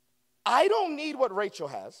 I don't need what Rachel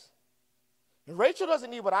has. And Rachel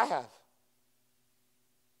doesn't need what I have.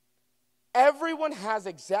 Everyone has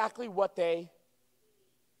exactly what they,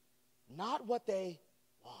 not what they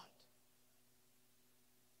want.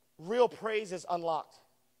 Real praise is unlocked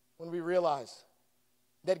when we realize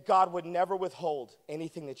that God would never withhold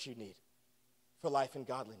anything that you need for life and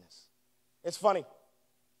godliness. It's funny.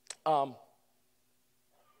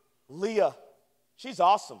 Leah, she's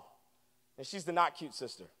awesome, and she's the not cute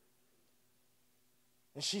sister.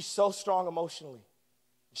 And she's so strong emotionally.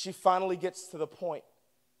 She finally gets to the point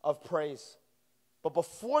of praise. But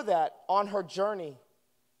before that, on her journey,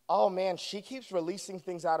 oh man, she keeps releasing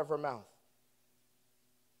things out of her mouth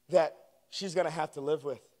that she's going to have to live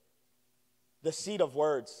with. The seed of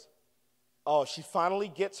words. Oh, she finally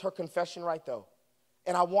gets her confession right, though.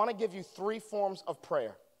 And I want to give you 3 forms of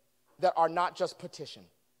prayer that are not just petition.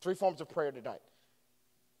 3 forms of prayer tonight.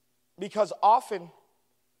 Because often,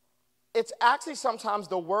 it's actually sometimes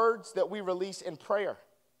the words that we release in prayer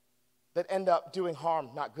that end up doing harm,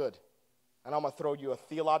 not good. And I'm going to throw you a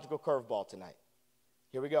theological curveball tonight.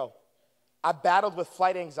 Here we go. I battled with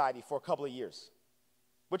flight anxiety for a couple of years,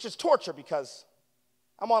 which is torture because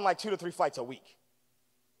I'm on like 2 to 3 flights a week.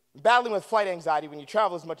 Battling with flight anxiety when you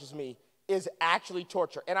travel as much as me is actually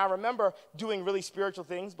torture. And I remember doing really spiritual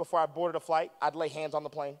things before I boarded a flight. I'd lay hands on the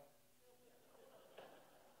plane.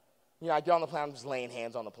 I get on the plane, I'm just laying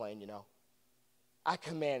hands on the plane, I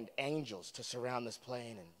command angels to surround this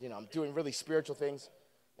plane, and, I'm doing really spiritual things.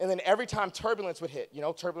 And then every time turbulence would hit,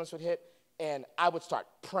 and I would start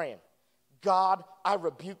praying. God, I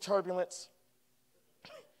rebuke turbulence.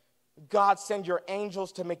 God, send your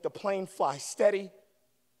angels to make the plane fly steady.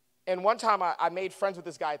 And one time I made friends with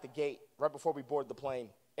this guy at the gate right before we boarded the plane.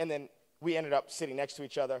 And then we ended up sitting next to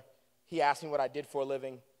each other. He asked me what I did for a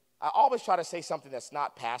living. I always try to say something that's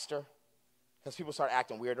not pastor because people start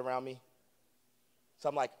acting weird around me. So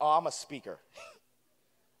I'm like, oh, I'm a speaker.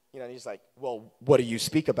 And he's like, well, what do you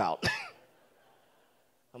speak about?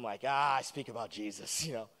 I'm like, I speak about Jesus,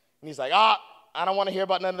 And he's like, I don't want to hear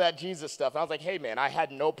about none of that Jesus stuff. And I was like, hey, man, I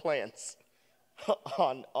had no plans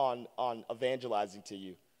on evangelizing to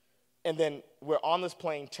you. And then we're on this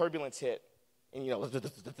plane, turbulence hit, and,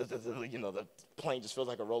 the plane just feels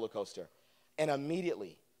like a roller coaster. And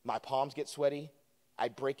immediately, my palms get sweaty. I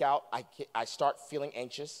break out. I start feeling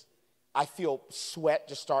anxious. I feel sweat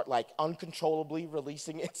just start like uncontrollably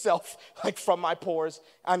releasing itself like from my pores.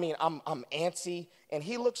 I mean, I'm antsy. And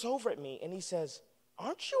he looks over at me and he says,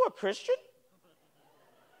 aren't you a Christian?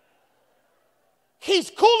 He's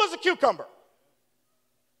cool as a cucumber.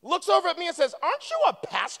 Looks over at me and says, aren't you a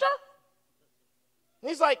pastor? And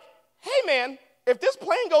he's like, hey, man, if this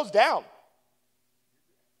plane goes down,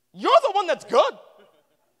 you're the one that's good.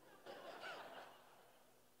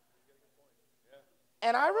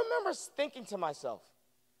 And I remember thinking to myself,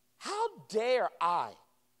 how dare I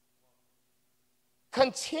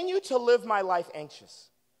continue to live my life anxious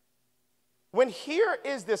when here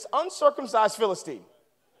is this uncircumcised Philistine,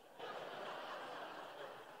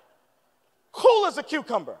 cool as a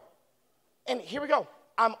cucumber. And here we go.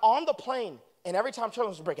 I'm on the plane, and every time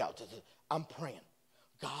turbulence break out, I'm praying.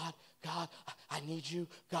 God, I need you.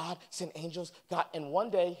 God, send angels. God, and one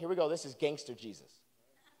day, here we go. This is gangster Jesus.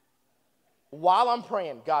 While I'm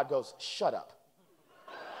praying, God goes, shut up.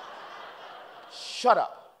 Shut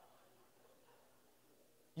up.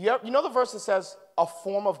 You know the verse that says, a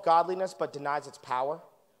form of godliness but denies its power?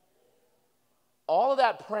 All of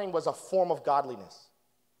that praying was a form of godliness,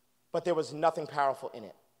 but there was nothing powerful in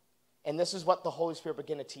it. And this is what the Holy Spirit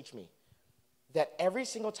began to teach me, that every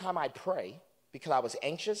single time I pray, because I was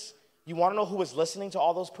anxious, you want to know who was listening to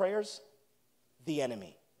all those prayers? The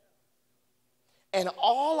enemy. And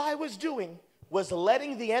all I was doing was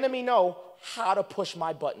letting the enemy know how to push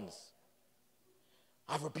my buttons.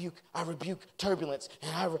 I rebuke turbulence,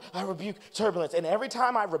 and I rebuke turbulence. And every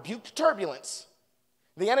time I rebuked turbulence,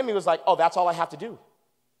 the enemy was like, oh, that's all I have to do.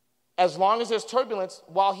 As long as there's turbulence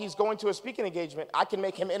while he's going to a speaking engagement, I can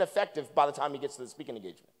make him ineffective by the time he gets to the speaking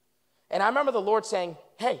engagement. And I remember the Lord saying,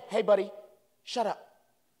 hey, buddy, shut up.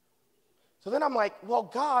 So then I'm like, well,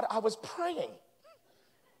 God, I was praying.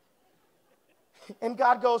 And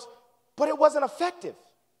God goes, but it wasn't effective.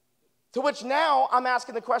 To which now I'm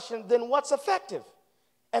asking the question, then what's effective?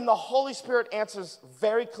 And the Holy Spirit answers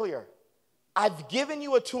very clear. I've given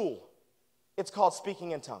you a tool. It's called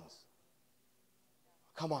speaking in tongues.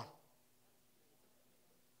 Come on.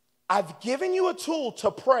 I've given you a tool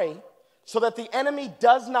to pray so that the enemy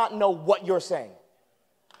does not know what you're saying.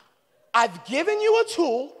 I've given you a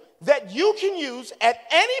tool that you can use at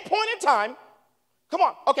any point in time. Come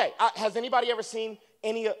on. Okay, has anybody ever seen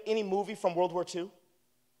any movie from World War II?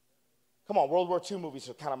 Come on, World War II movies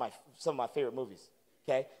are kind of some of my favorite movies.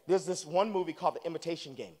 Okay, there's this one movie called The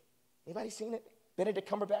Imitation Game. Anybody seen it? Benedict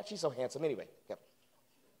Cumberbatch, he's so handsome. Anyway, okay.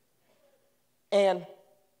 And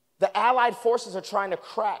the Allied forces are trying to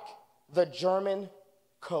crack the German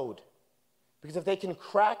code. Because if they can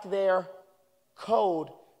crack their code,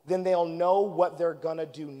 then they'll know what they're going to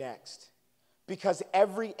do next. Because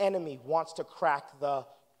every enemy wants to crack the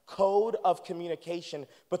code of communication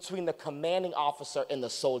between the commanding officer and the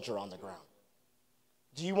soldier on the ground.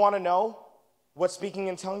 Do you want to know what speaking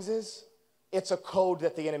in tongues is? It's a code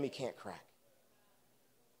that the enemy can't crack.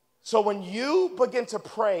 So when you begin to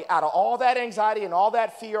pray out of all that anxiety and all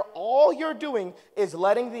that fear, all you're doing is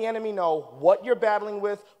letting the enemy know what you're battling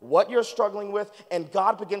with, what you're struggling with, and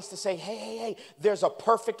God begins to say, hey, there's a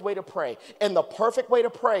perfect way to pray. And the perfect way to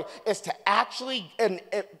pray is to actually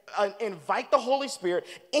invite the Holy Spirit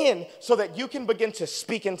in so that you can begin to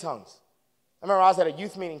speak in tongues. I remember I was at a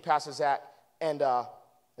youth meeting, Pastor Zach, and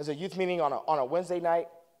there's a youth meeting on a Wednesday night,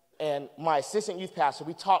 and my assistant youth pastor,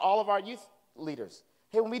 we taught all of our youth leaders,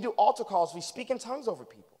 hey, when we do altar calls, we speak in tongues over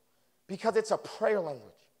people because it's a prayer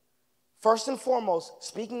language. First and foremost,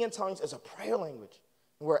 speaking in tongues is a prayer language.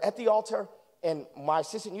 We're at the altar, and my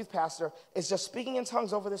assistant youth pastor is just speaking in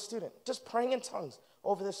tongues over this student, just praying in tongues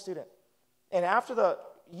over this student. And after the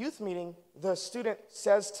youth meeting, the student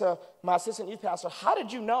says to my assistant youth pastor, how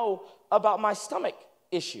did you know about my stomach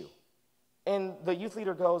issue? And the youth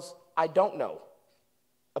leader goes, I don't know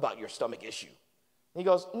about your stomach issue. And he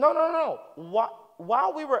goes, no.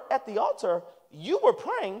 While we were at the altar, you were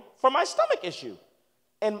praying for my stomach issue.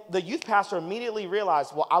 And the youth pastor immediately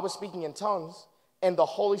realized, well, I was speaking in tongues, and the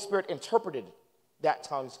Holy Spirit interpreted that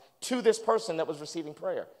tongues to this person that was receiving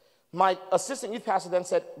prayer. My assistant youth pastor then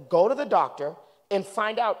said, go to the doctor and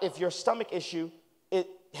find out if your stomach issue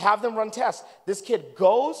have them run tests. This kid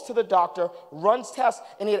goes to the doctor, runs tests,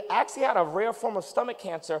 and he had actually had a rare form of stomach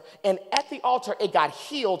cancer, and at the altar, it got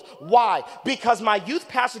healed. Why? Because my youth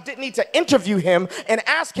pastor didn't need to interview him and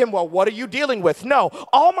ask him, well, what are you dealing with? No,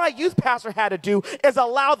 all my youth pastor had to do is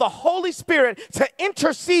allow the Holy Spirit to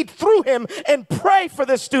intercede through him and pray for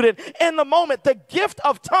this student in the moment. The gift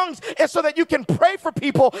of tongues is so that you can pray for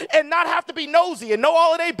people and not have to be nosy and know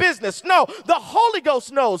all of their business. No, the Holy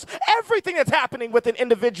Ghost knows everything that's happening with an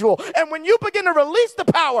individual. And when you begin to release the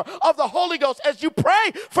power of the Holy Ghost as you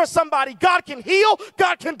pray for somebody, God can heal,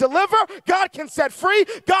 God can deliver, God can set free,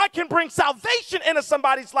 God can bring salvation into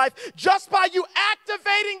somebody's life just by you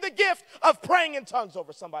activating the gift of praying in tongues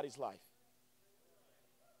over somebody's life.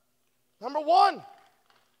 Number one.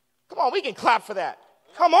 Come on, we can clap for that.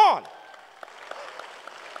 Come on.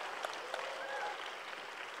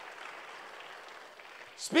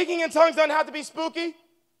 Speaking in tongues doesn't have to be spooky.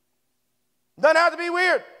 Doesn't have to be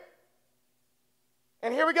weird.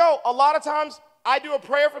 And here we go. A lot of times I do a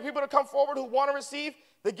prayer for people to come forward who want to receive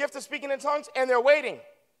the gift of speaking in tongues, and they're waiting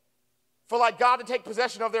for like God to take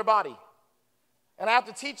possession of their body. And I have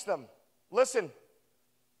to teach them, listen,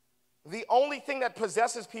 the only thing that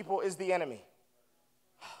possesses people is the enemy.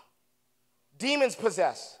 Demons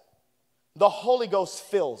possess. The Holy Ghost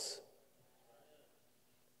fills.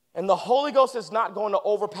 And the Holy Ghost is not going to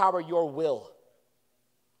overpower your will.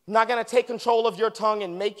 Not going to take control of your tongue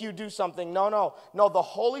and make you do something. No, the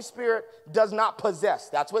Holy Spirit does not possess.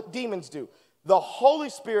 That's what demons do. The Holy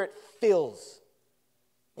Spirit fills.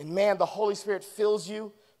 And man, the Holy Spirit fills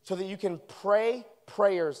you so that you can pray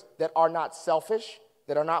prayers that are not selfish,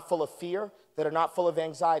 that are not full of fear, that are not full of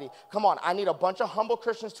anxiety. Come on, I need a bunch of humble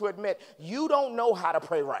Christians to admit you don't know how to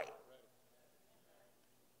pray right.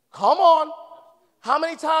 Come on. How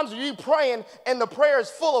many times are you praying and the prayer is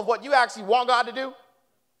full of what you actually want God to do?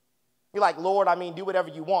 You're like, Lord, do whatever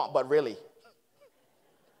you want, but really,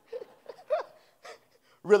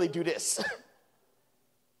 really do this.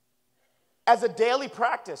 As a daily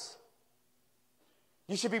practice,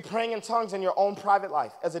 you should be praying in tongues in your own private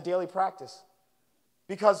life as a daily practice.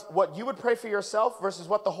 Because what you would pray for yourself versus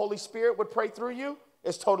what the Holy Spirit would pray through you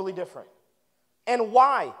is totally different. And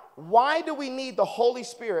why? Why do we need the Holy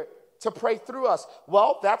Spirit to pray through us?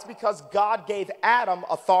 Well, that's because God gave Adam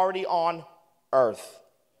authority on earth.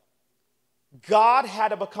 God had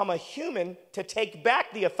to become a human to take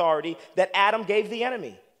back the authority that Adam gave the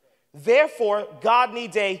enemy. Therefore, God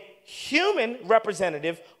needs a human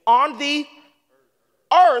representative on the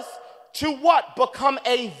earth to what? Become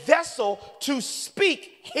a vessel to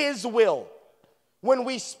speak his will. When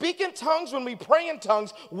we speak in tongues, when we pray in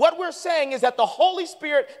tongues, what we're saying is that the Holy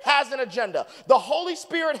Spirit has an agenda. The Holy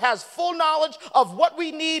Spirit has full knowledge of what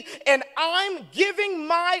we need, and I'm giving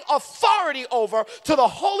my authority over to the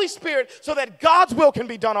Holy Spirit so that God's will can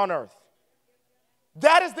be done on earth.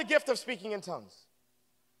 That is the gift of speaking in tongues.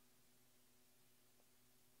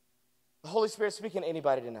 The Holy Spirit speaking to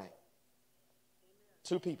anybody tonight?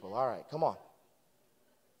 2 people. All right, come on.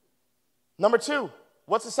 Number 2,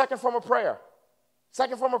 what's the second form of prayer?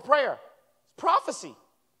 Second form of prayer, prophecy.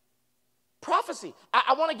 Prophecy.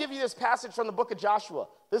 I want to give you this passage from the book of Joshua.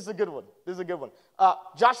 This is a good one.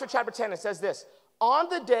 Joshua chapter 10, it says this. On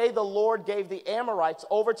the day the Lord gave the Amorites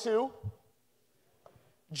over to,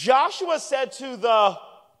 Joshua said to the,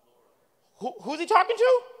 who's he talking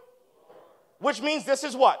to? Which means this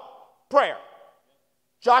is what? Prayer.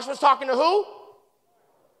 Joshua's talking to who?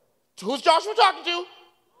 Who's Joshua talking to?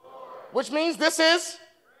 Which means this is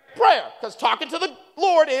prayer, because talking to the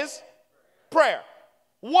Lord is prayer.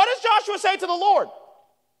 What does Joshua say to the Lord?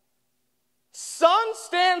 Sun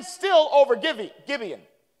stands still over Gibeon,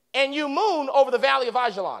 and you moon over the valley of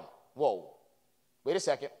Ajalon. Whoa, wait a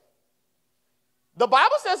second. The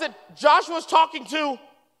Bible says that Joshua's talking to,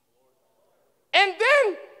 and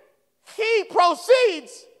then he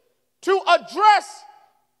proceeds to address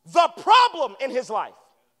the problem in his life.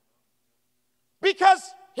 Because,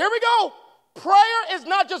 here we go, prayer is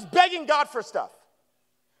not just begging God for stuff.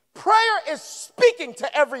 Prayer is speaking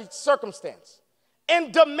to every circumstance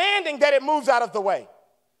and demanding that it moves out of the way.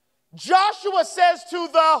 Joshua says to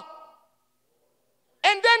the,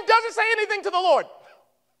 and then doesn't say anything to the Lord.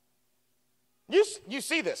 You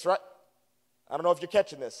see this, right? I don't know if you're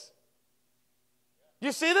catching this.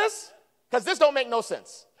 You see this? Because this don't make no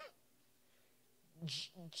sense.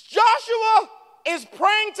 Joshua is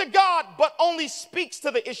praying to God, but only speaks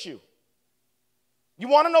to the issue. You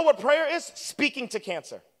want to know what prayer is? Speaking to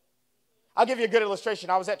cancer. I'll give you a good illustration.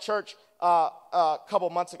 I was at church a couple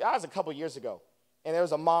months ago. It was a couple years ago. And there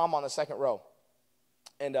was a mom on the second row.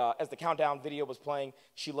 And as the countdown video was playing,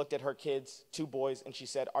 she looked at her kids, 2 boys, and she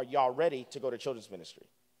said, "Are y'all ready to go to children's ministry?"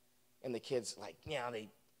 And the kids, like, they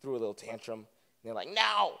threw a little tantrum. And they're like,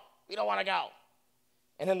 no, we don't want to go.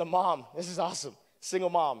 And then the mom, this is awesome, single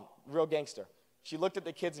mom, real gangster. She looked at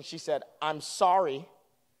the kids and she said, I'm sorry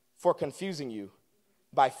for confusing you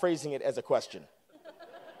by phrasing it as a question.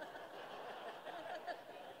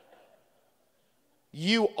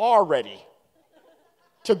 You are ready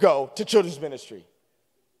to go to children's ministry.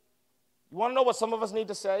 You want to know what some of us need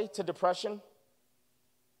to say to depression?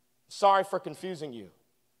 Sorry for confusing you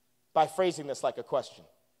by phrasing this like a question.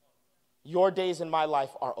 Your days in my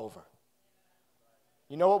life are over.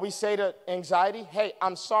 You know what we say to anxiety? Hey,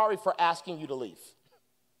 I'm sorry for asking you to leave.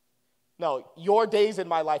 No, your days in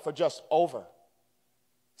my life are just over.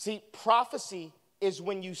 See, prophecy is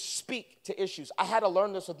when you speak to issues. I had to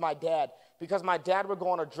learn this with my dad because my dad would go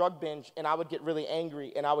on a drug binge and I would get really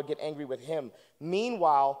angry and I would get angry with him.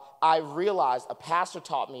 Meanwhile, I realized, a pastor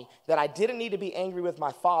taught me, that I didn't need to be angry with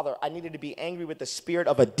my father. I needed to be angry with the spirit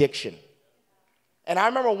of addiction. And I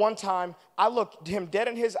remember one time I looked him dead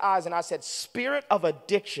in his eyes and I said, spirit of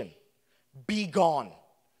addiction, be gone.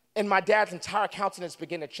 And my dad's entire countenance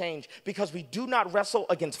began to change because we do not wrestle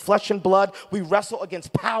against flesh and blood. We wrestle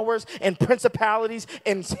against powers and principalities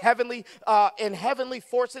and heavenly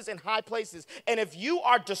forces in high places. And if you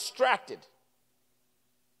are distracted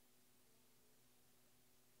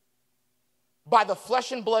by the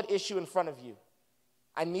flesh and blood issue in front of you,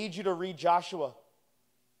 I need you to read Joshua,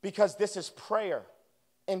 because this is prayer.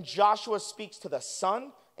 And Joshua speaks to the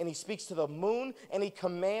sun, and he speaks to the moon, and he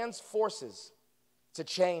commands forces to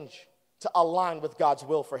change, to align with God's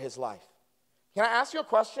will for his life. Can I ask you a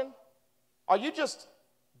question? Are you just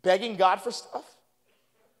begging God for stuff?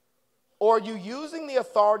 Or are you using the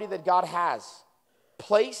authority that God has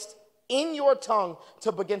placed in your tongue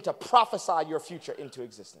to begin to prophesy your future into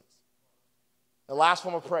existence? The last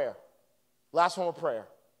form of prayer. Last form of prayer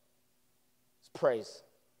is praise.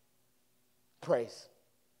 Praise.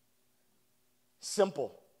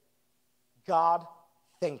 Simple. God,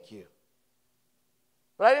 thank you.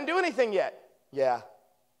 But I didn't do anything yet. Yeah,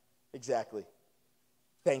 exactly.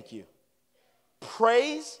 Thank you.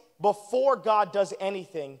 Praise before God does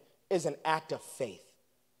anything is an act of faith.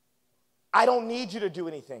 I don't need you to do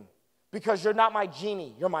anything because you're not my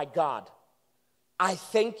genie, you're my God. I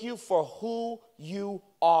thank you for who you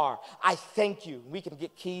are. I thank you. We can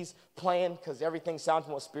get keys playing because everything sounds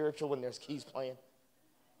more spiritual when there's keys playing.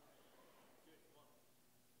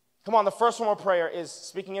 Come on, the first form of prayer is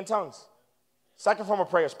speaking in tongues. Second form of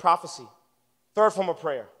prayer is prophecy. Third form of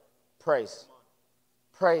prayer, praise.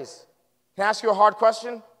 Praise. Can I ask you a hard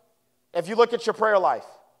question? If you look at your prayer life,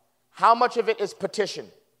 how much of it is petition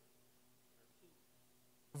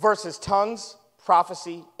versus tongues,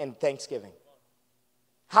 prophecy, and thanksgiving?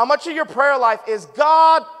 How much of your prayer life is,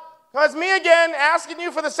 God, it's me again asking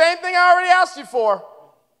you for the same thing I already asked you for?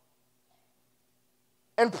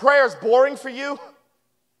 And prayer is boring for you?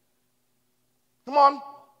 Come on.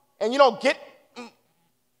 And you don't get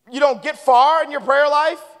far in your prayer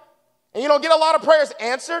life? And you don't get a lot of prayers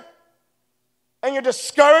answered? And you're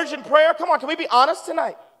discouraged in prayer? Come on, can we be honest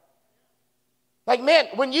tonight? Like, man,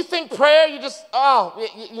 when you think prayer, you just,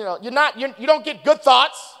 you don't get good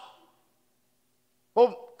thoughts.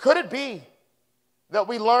 Well, could it be that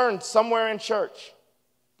we learned somewhere in church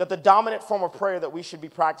that the dominant form of prayer that we should be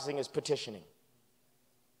practicing is petitioning?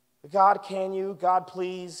 God, can you? God,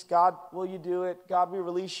 please. God, will you do it? God, we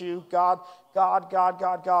release you. God.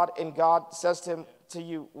 And God says to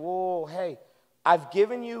you, whoa, hey, I've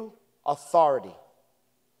given you authority.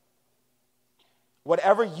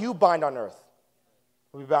 Whatever you bind on earth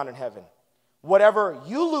will be bound in heaven. Whatever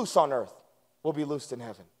you loose on earth will be loosed in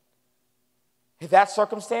heaven. In that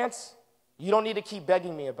circumstance, you don't need to keep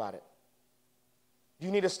begging me about it.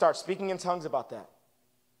 You need to start speaking in tongues about that.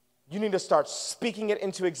 You need to start speaking it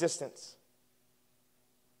into existence.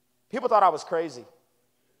 People thought I was crazy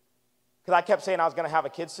because I kept saying I was going to have a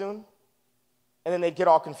kid soon, and then they'd get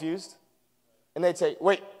all confused, and they'd say,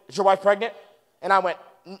 wait, is your wife pregnant? And I went,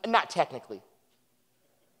 not technically.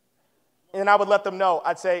 And I would let them know.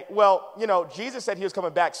 I'd say, well, Jesus said he was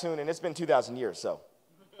coming back soon, and it's been 2,000 years, so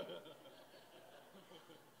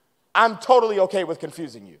I'm totally okay with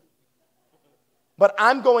confusing you. But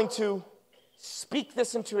I'm going to speak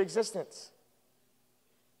this into existence.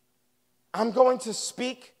 I'm going to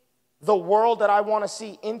speak the world that I want to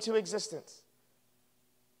see into existence.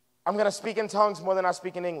 I'm going to speak in tongues more than I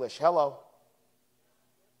speak in English. Hello.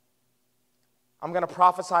 I'm going to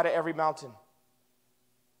prophesy to every mountain.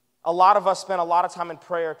 A lot of us spend a lot of time in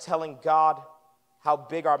prayer telling God how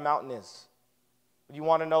big our mountain is. But you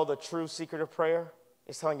want to know the true secret of prayer?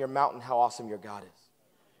 It's telling your mountain how awesome your God is.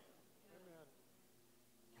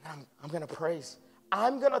 And I'm going to praise.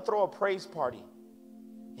 I'm going to throw a praise party.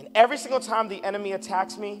 And every single time the enemy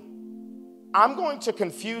attacks me, I'm going to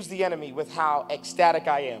confuse the enemy with how ecstatic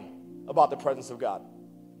I am about the presence of God.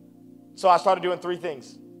 So I started doing 3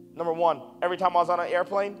 things. Number 1, every time I was on an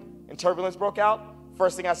airplane and turbulence broke out,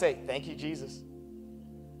 first thing I say, thank you, Jesus.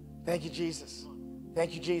 Thank you, Jesus.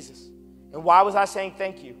 Thank you, Jesus. And why was I saying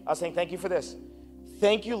thank you? I was saying thank you for this.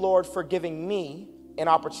 Thank you, Lord, for giving me an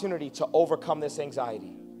opportunity to overcome this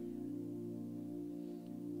anxiety.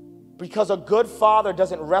 Because a good father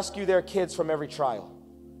doesn't rescue their kids from every trial.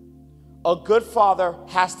 A good father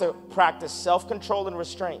has to practice self-control and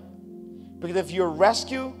restraint. Because if you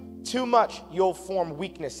rescue too much, you'll form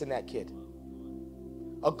weakness in that kid.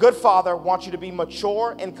 A good father wants you to be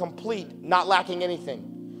mature and complete, not lacking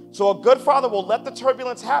anything. So a good father will let the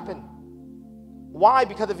turbulence happen. Why?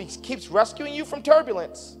 Because if he keeps rescuing you from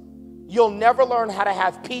turbulence, you'll never learn how to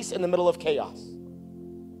have peace in the middle of chaos.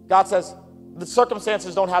 God says the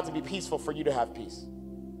circumstances don't have to be peaceful for you to have peace.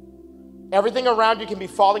 Everything around you can be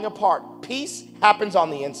falling apart. Peace happens on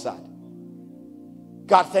the inside.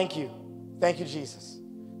 God, thank you. Thank you, Jesus.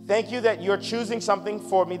 Thank you that you're choosing something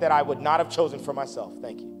for me that I would not have chosen for myself.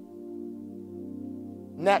 Thank you.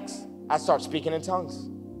 Next, I start speaking in tongues.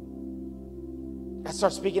 I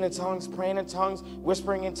start speaking in tongues, praying in tongues,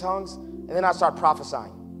 whispering in tongues, and then I start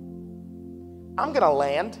prophesying. I'm going to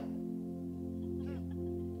land.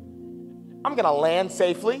 I'm going to land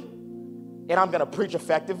safely, and I'm going to preach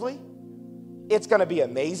effectively. It's going to be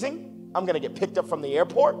amazing. I'm going to get picked up from the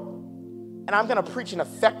airport, and I'm going to preach an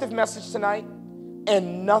effective message tonight,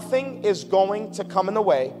 and nothing is going to come in the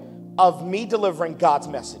way of me delivering God's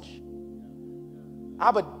message.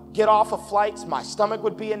 I would get off of flights. My stomach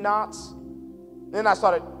would be in knots. Then I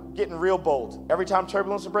started getting real bold. Every time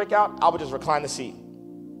turbulence would break out, I would just recline the seat.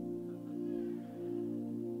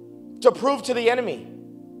 To prove to the enemy,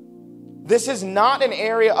 this is not an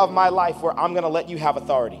area of my life where I'm going to let you have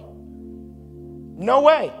authority. No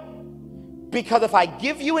way. Because if I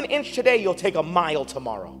give you an inch today, you'll take a mile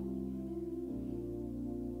tomorrow.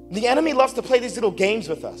 The enemy loves to play these little games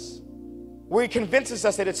with us where he convinces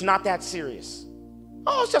us that it's not that serious.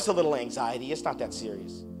 Oh, it's just a little anxiety. It's not that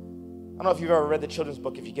serious. I don't know if you've ever read the children's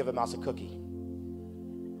book, If You Give a Mouse a Cookie.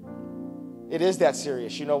 It is that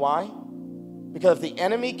serious. You know why? Because if the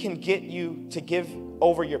enemy can get you to give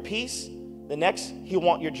over your peace, the next, he'll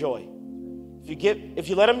want your joy. If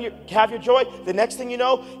you let him have your joy, the next thing you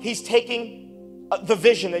know, he's taking the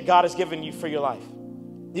vision that God has given you for your life.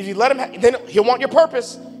 If you let him, then he'll want your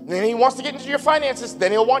purpose. Then he wants to get into your finances.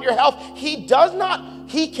 Then he'll want your health. He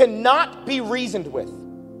cannot be reasoned with.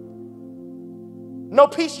 No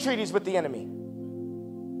peace treaties with the enemy.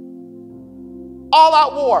 All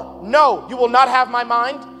out war. No, you will not have my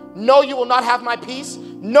mind. No, you will not have my peace.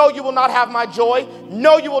 No, you will not have my joy.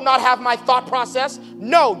 No, you will not have my thought process.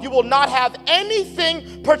 No, you will not have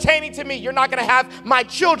anything pertaining to me. You're not going to have my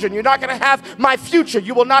children. You're not going to have my future.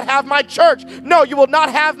 You will not have my church. No, you will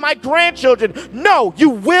not have my grandchildren. No,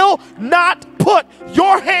 you will not put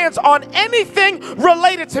your hands on anything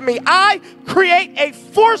related to me. I create a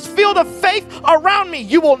force field of faith around me.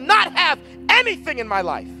 You will not have anything in my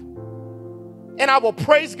life. And I will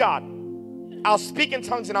praise God. I'll speak in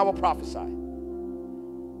tongues and I will prophesy.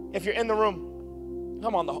 If you're in the room,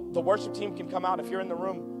 come on, the worship team can come out. If you're in the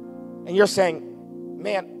room and you're saying,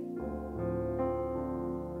 man,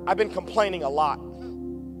 I've been complaining a lot.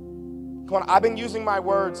 Come on, I've been using my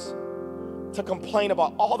words to complain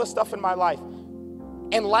about all the stuff in my life.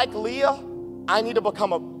 And like Leah, I need to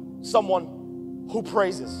become someone who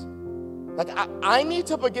praises. Like I need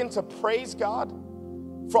to begin to praise God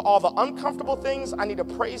for all the uncomfortable things. I need to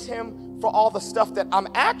praise him for all the stuff that I'm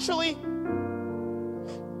actually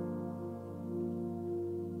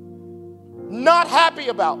not happy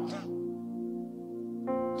about.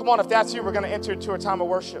 Come on, if that's you, we're going to enter into a time of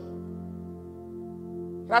worship.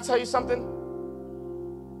 Can I tell you something?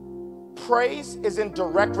 Praise is in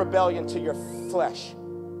direct rebellion to your flesh.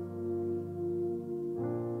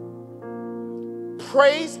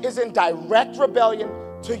 Praise is in direct rebellion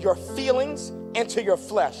to your feelings and to your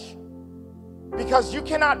flesh. Because you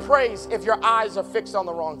cannot praise if your eyes are fixed on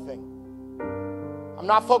the wrong thing. I'm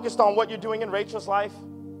not focused on what you're doing in Rachel's life.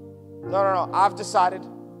 No. I've decided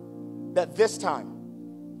that this time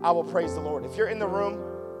I will praise the Lord. If you're in the room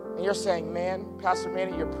and you're saying, man, Pastor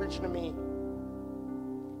Manny, you're preaching to me.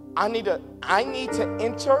 I need to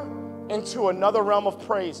enter into another realm of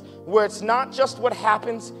praise where it's not just what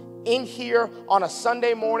happens in here on a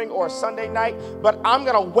Sunday morning or a Sunday night, but I'm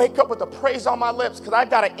going to wake up with a praise on my lips because I've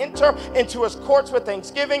got to enter into his courts with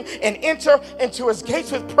thanksgiving and enter into his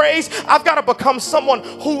gates with praise. I've got to become someone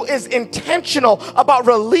who is intentional about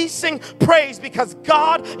releasing praise because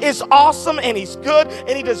God is awesome and he's good and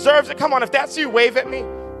he deserves it. Come on, if that's you, wave at me,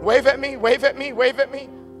 wave at me, wave at me, wave at me.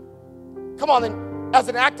 Come on, then, as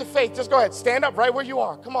an act of faith, just go ahead, stand up right where you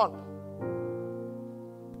are. Come on.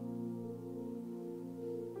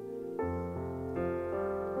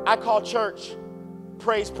 I call church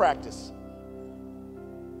praise practice.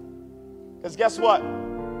 Because guess what?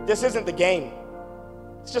 This isn't the game.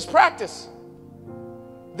 It's just practice.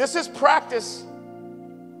 This is practice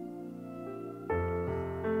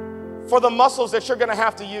for the muscles that you're going to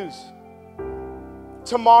have to use.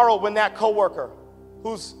 Tomorrow when that coworker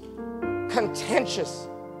who's contentious,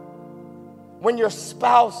 when your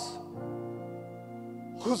spouse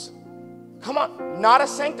who's, come on, not as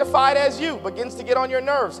sanctified as you, begins to get on your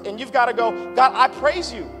nerves. And you've got to go, God, I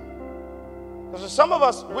praise you. Because for some of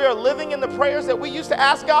us, we are living in the prayers that we used to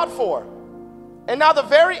ask God for. And now the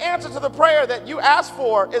very answer to the prayer that you asked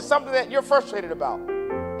for is something that you're frustrated about.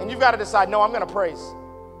 And you've got to decide, no, I'm going to praise.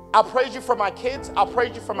 I'll praise you for my kids. I'll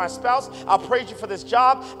praise you for my spouse. I'll praise you for this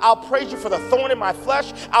job. I'll praise you for the thorn in my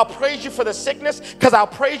flesh. I'll praise you for the sickness because I'll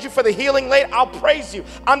praise you for the healing late. I'll praise you.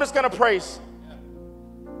 I'm just going to praise.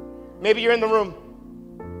 Maybe you're in the room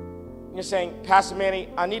and you're saying, Pastor Manny,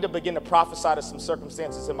 I need to begin to prophesy to some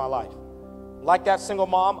circumstances in my life. Like that single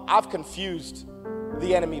mom, I've confused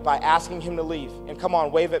the enemy by asking him to leave. And come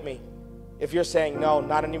on, wave at me if you're saying, no,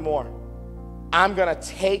 not anymore. I'm going to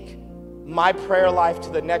take my prayer life to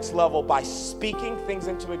the next level by speaking things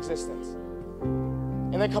into existence.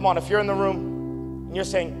 And then come on, if you're in the room and you're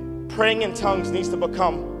saying, praying in tongues needs to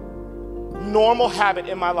become normal habit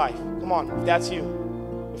in my life. Come on, if that's you.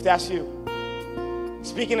 If that's you.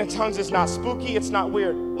 Speaking in tongues is not spooky, it's not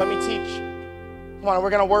weird. Let me teach. Come on, we're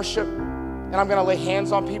going to worship, and I'm going to lay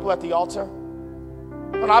hands on people at the altar.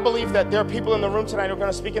 And I believe that there are people in the room tonight who are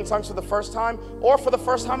going to speak in tongues for the first time, or for the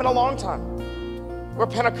first time in a long time. We're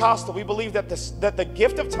Pentecostal. We believe that the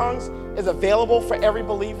gift of tongues is available for every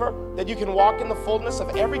believer, that you can walk in the fullness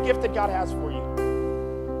of every gift that God has for you.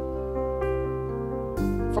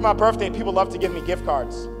 For my birthday, people love to give me gift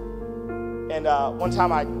cards. And one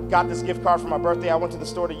time I got this gift card for my birthday. I went to the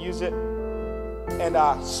store to use it and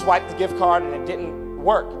swiped the gift card, and it didn't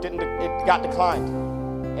work. It got declined.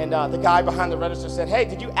 And the guy behind the register said, hey,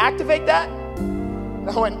 did you activate that? And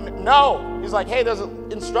I went, no. He's like, hey, there's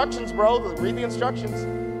instructions, bro. Read the instructions.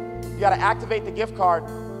 You got to activate the gift card.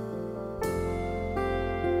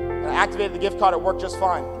 And I activated the gift card. It worked just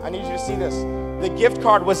fine. I need you to see this. The gift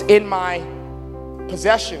card was in my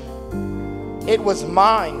possession. It was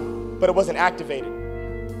mine, but it wasn't activated.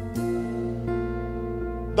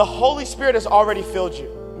 The Holy Spirit has already filled you.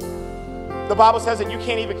 The Bible says that you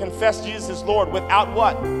can't even confess Jesus as Lord without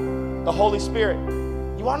what? The Holy Spirit.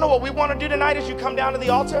 You want to know what we want to do tonight as you come down to the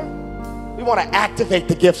altar? We want to activate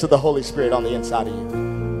the gifts of the Holy Spirit on the inside of you.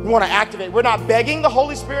 We want to activate. We're not begging the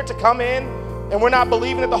Holy Spirit to come in, and we're not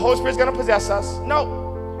believing that the Holy Spirit is going to possess us.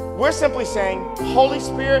 No. We're simply saying, Holy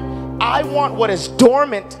Spirit, I want what is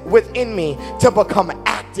dormant within me to become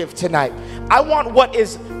active tonight. I want what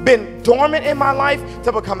has been dormant in my life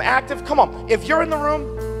to become active. Come on, if you're in the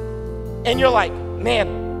room and you're like, man,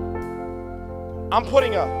 I'm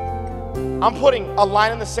putting a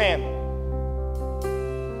line in the sand.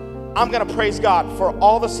 I'm going to praise God for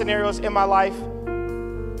all the scenarios in my life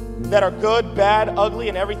that are good, bad, ugly,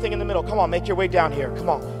 and everything in the middle. Come on, make your way down here. Come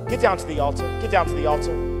on, get down to the altar. Get down to the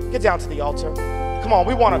altar. Get down to the altar. Come on,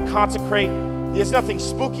 we want to consecrate. There's nothing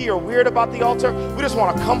spooky or weird about the altar. We just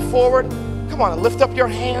want to come forward. Come on and lift up your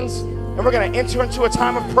hands, and we're going to enter into a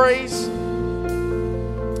time of praise.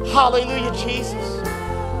 Hallelujah, Jesus.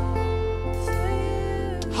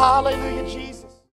 Hallelujah, Jesus.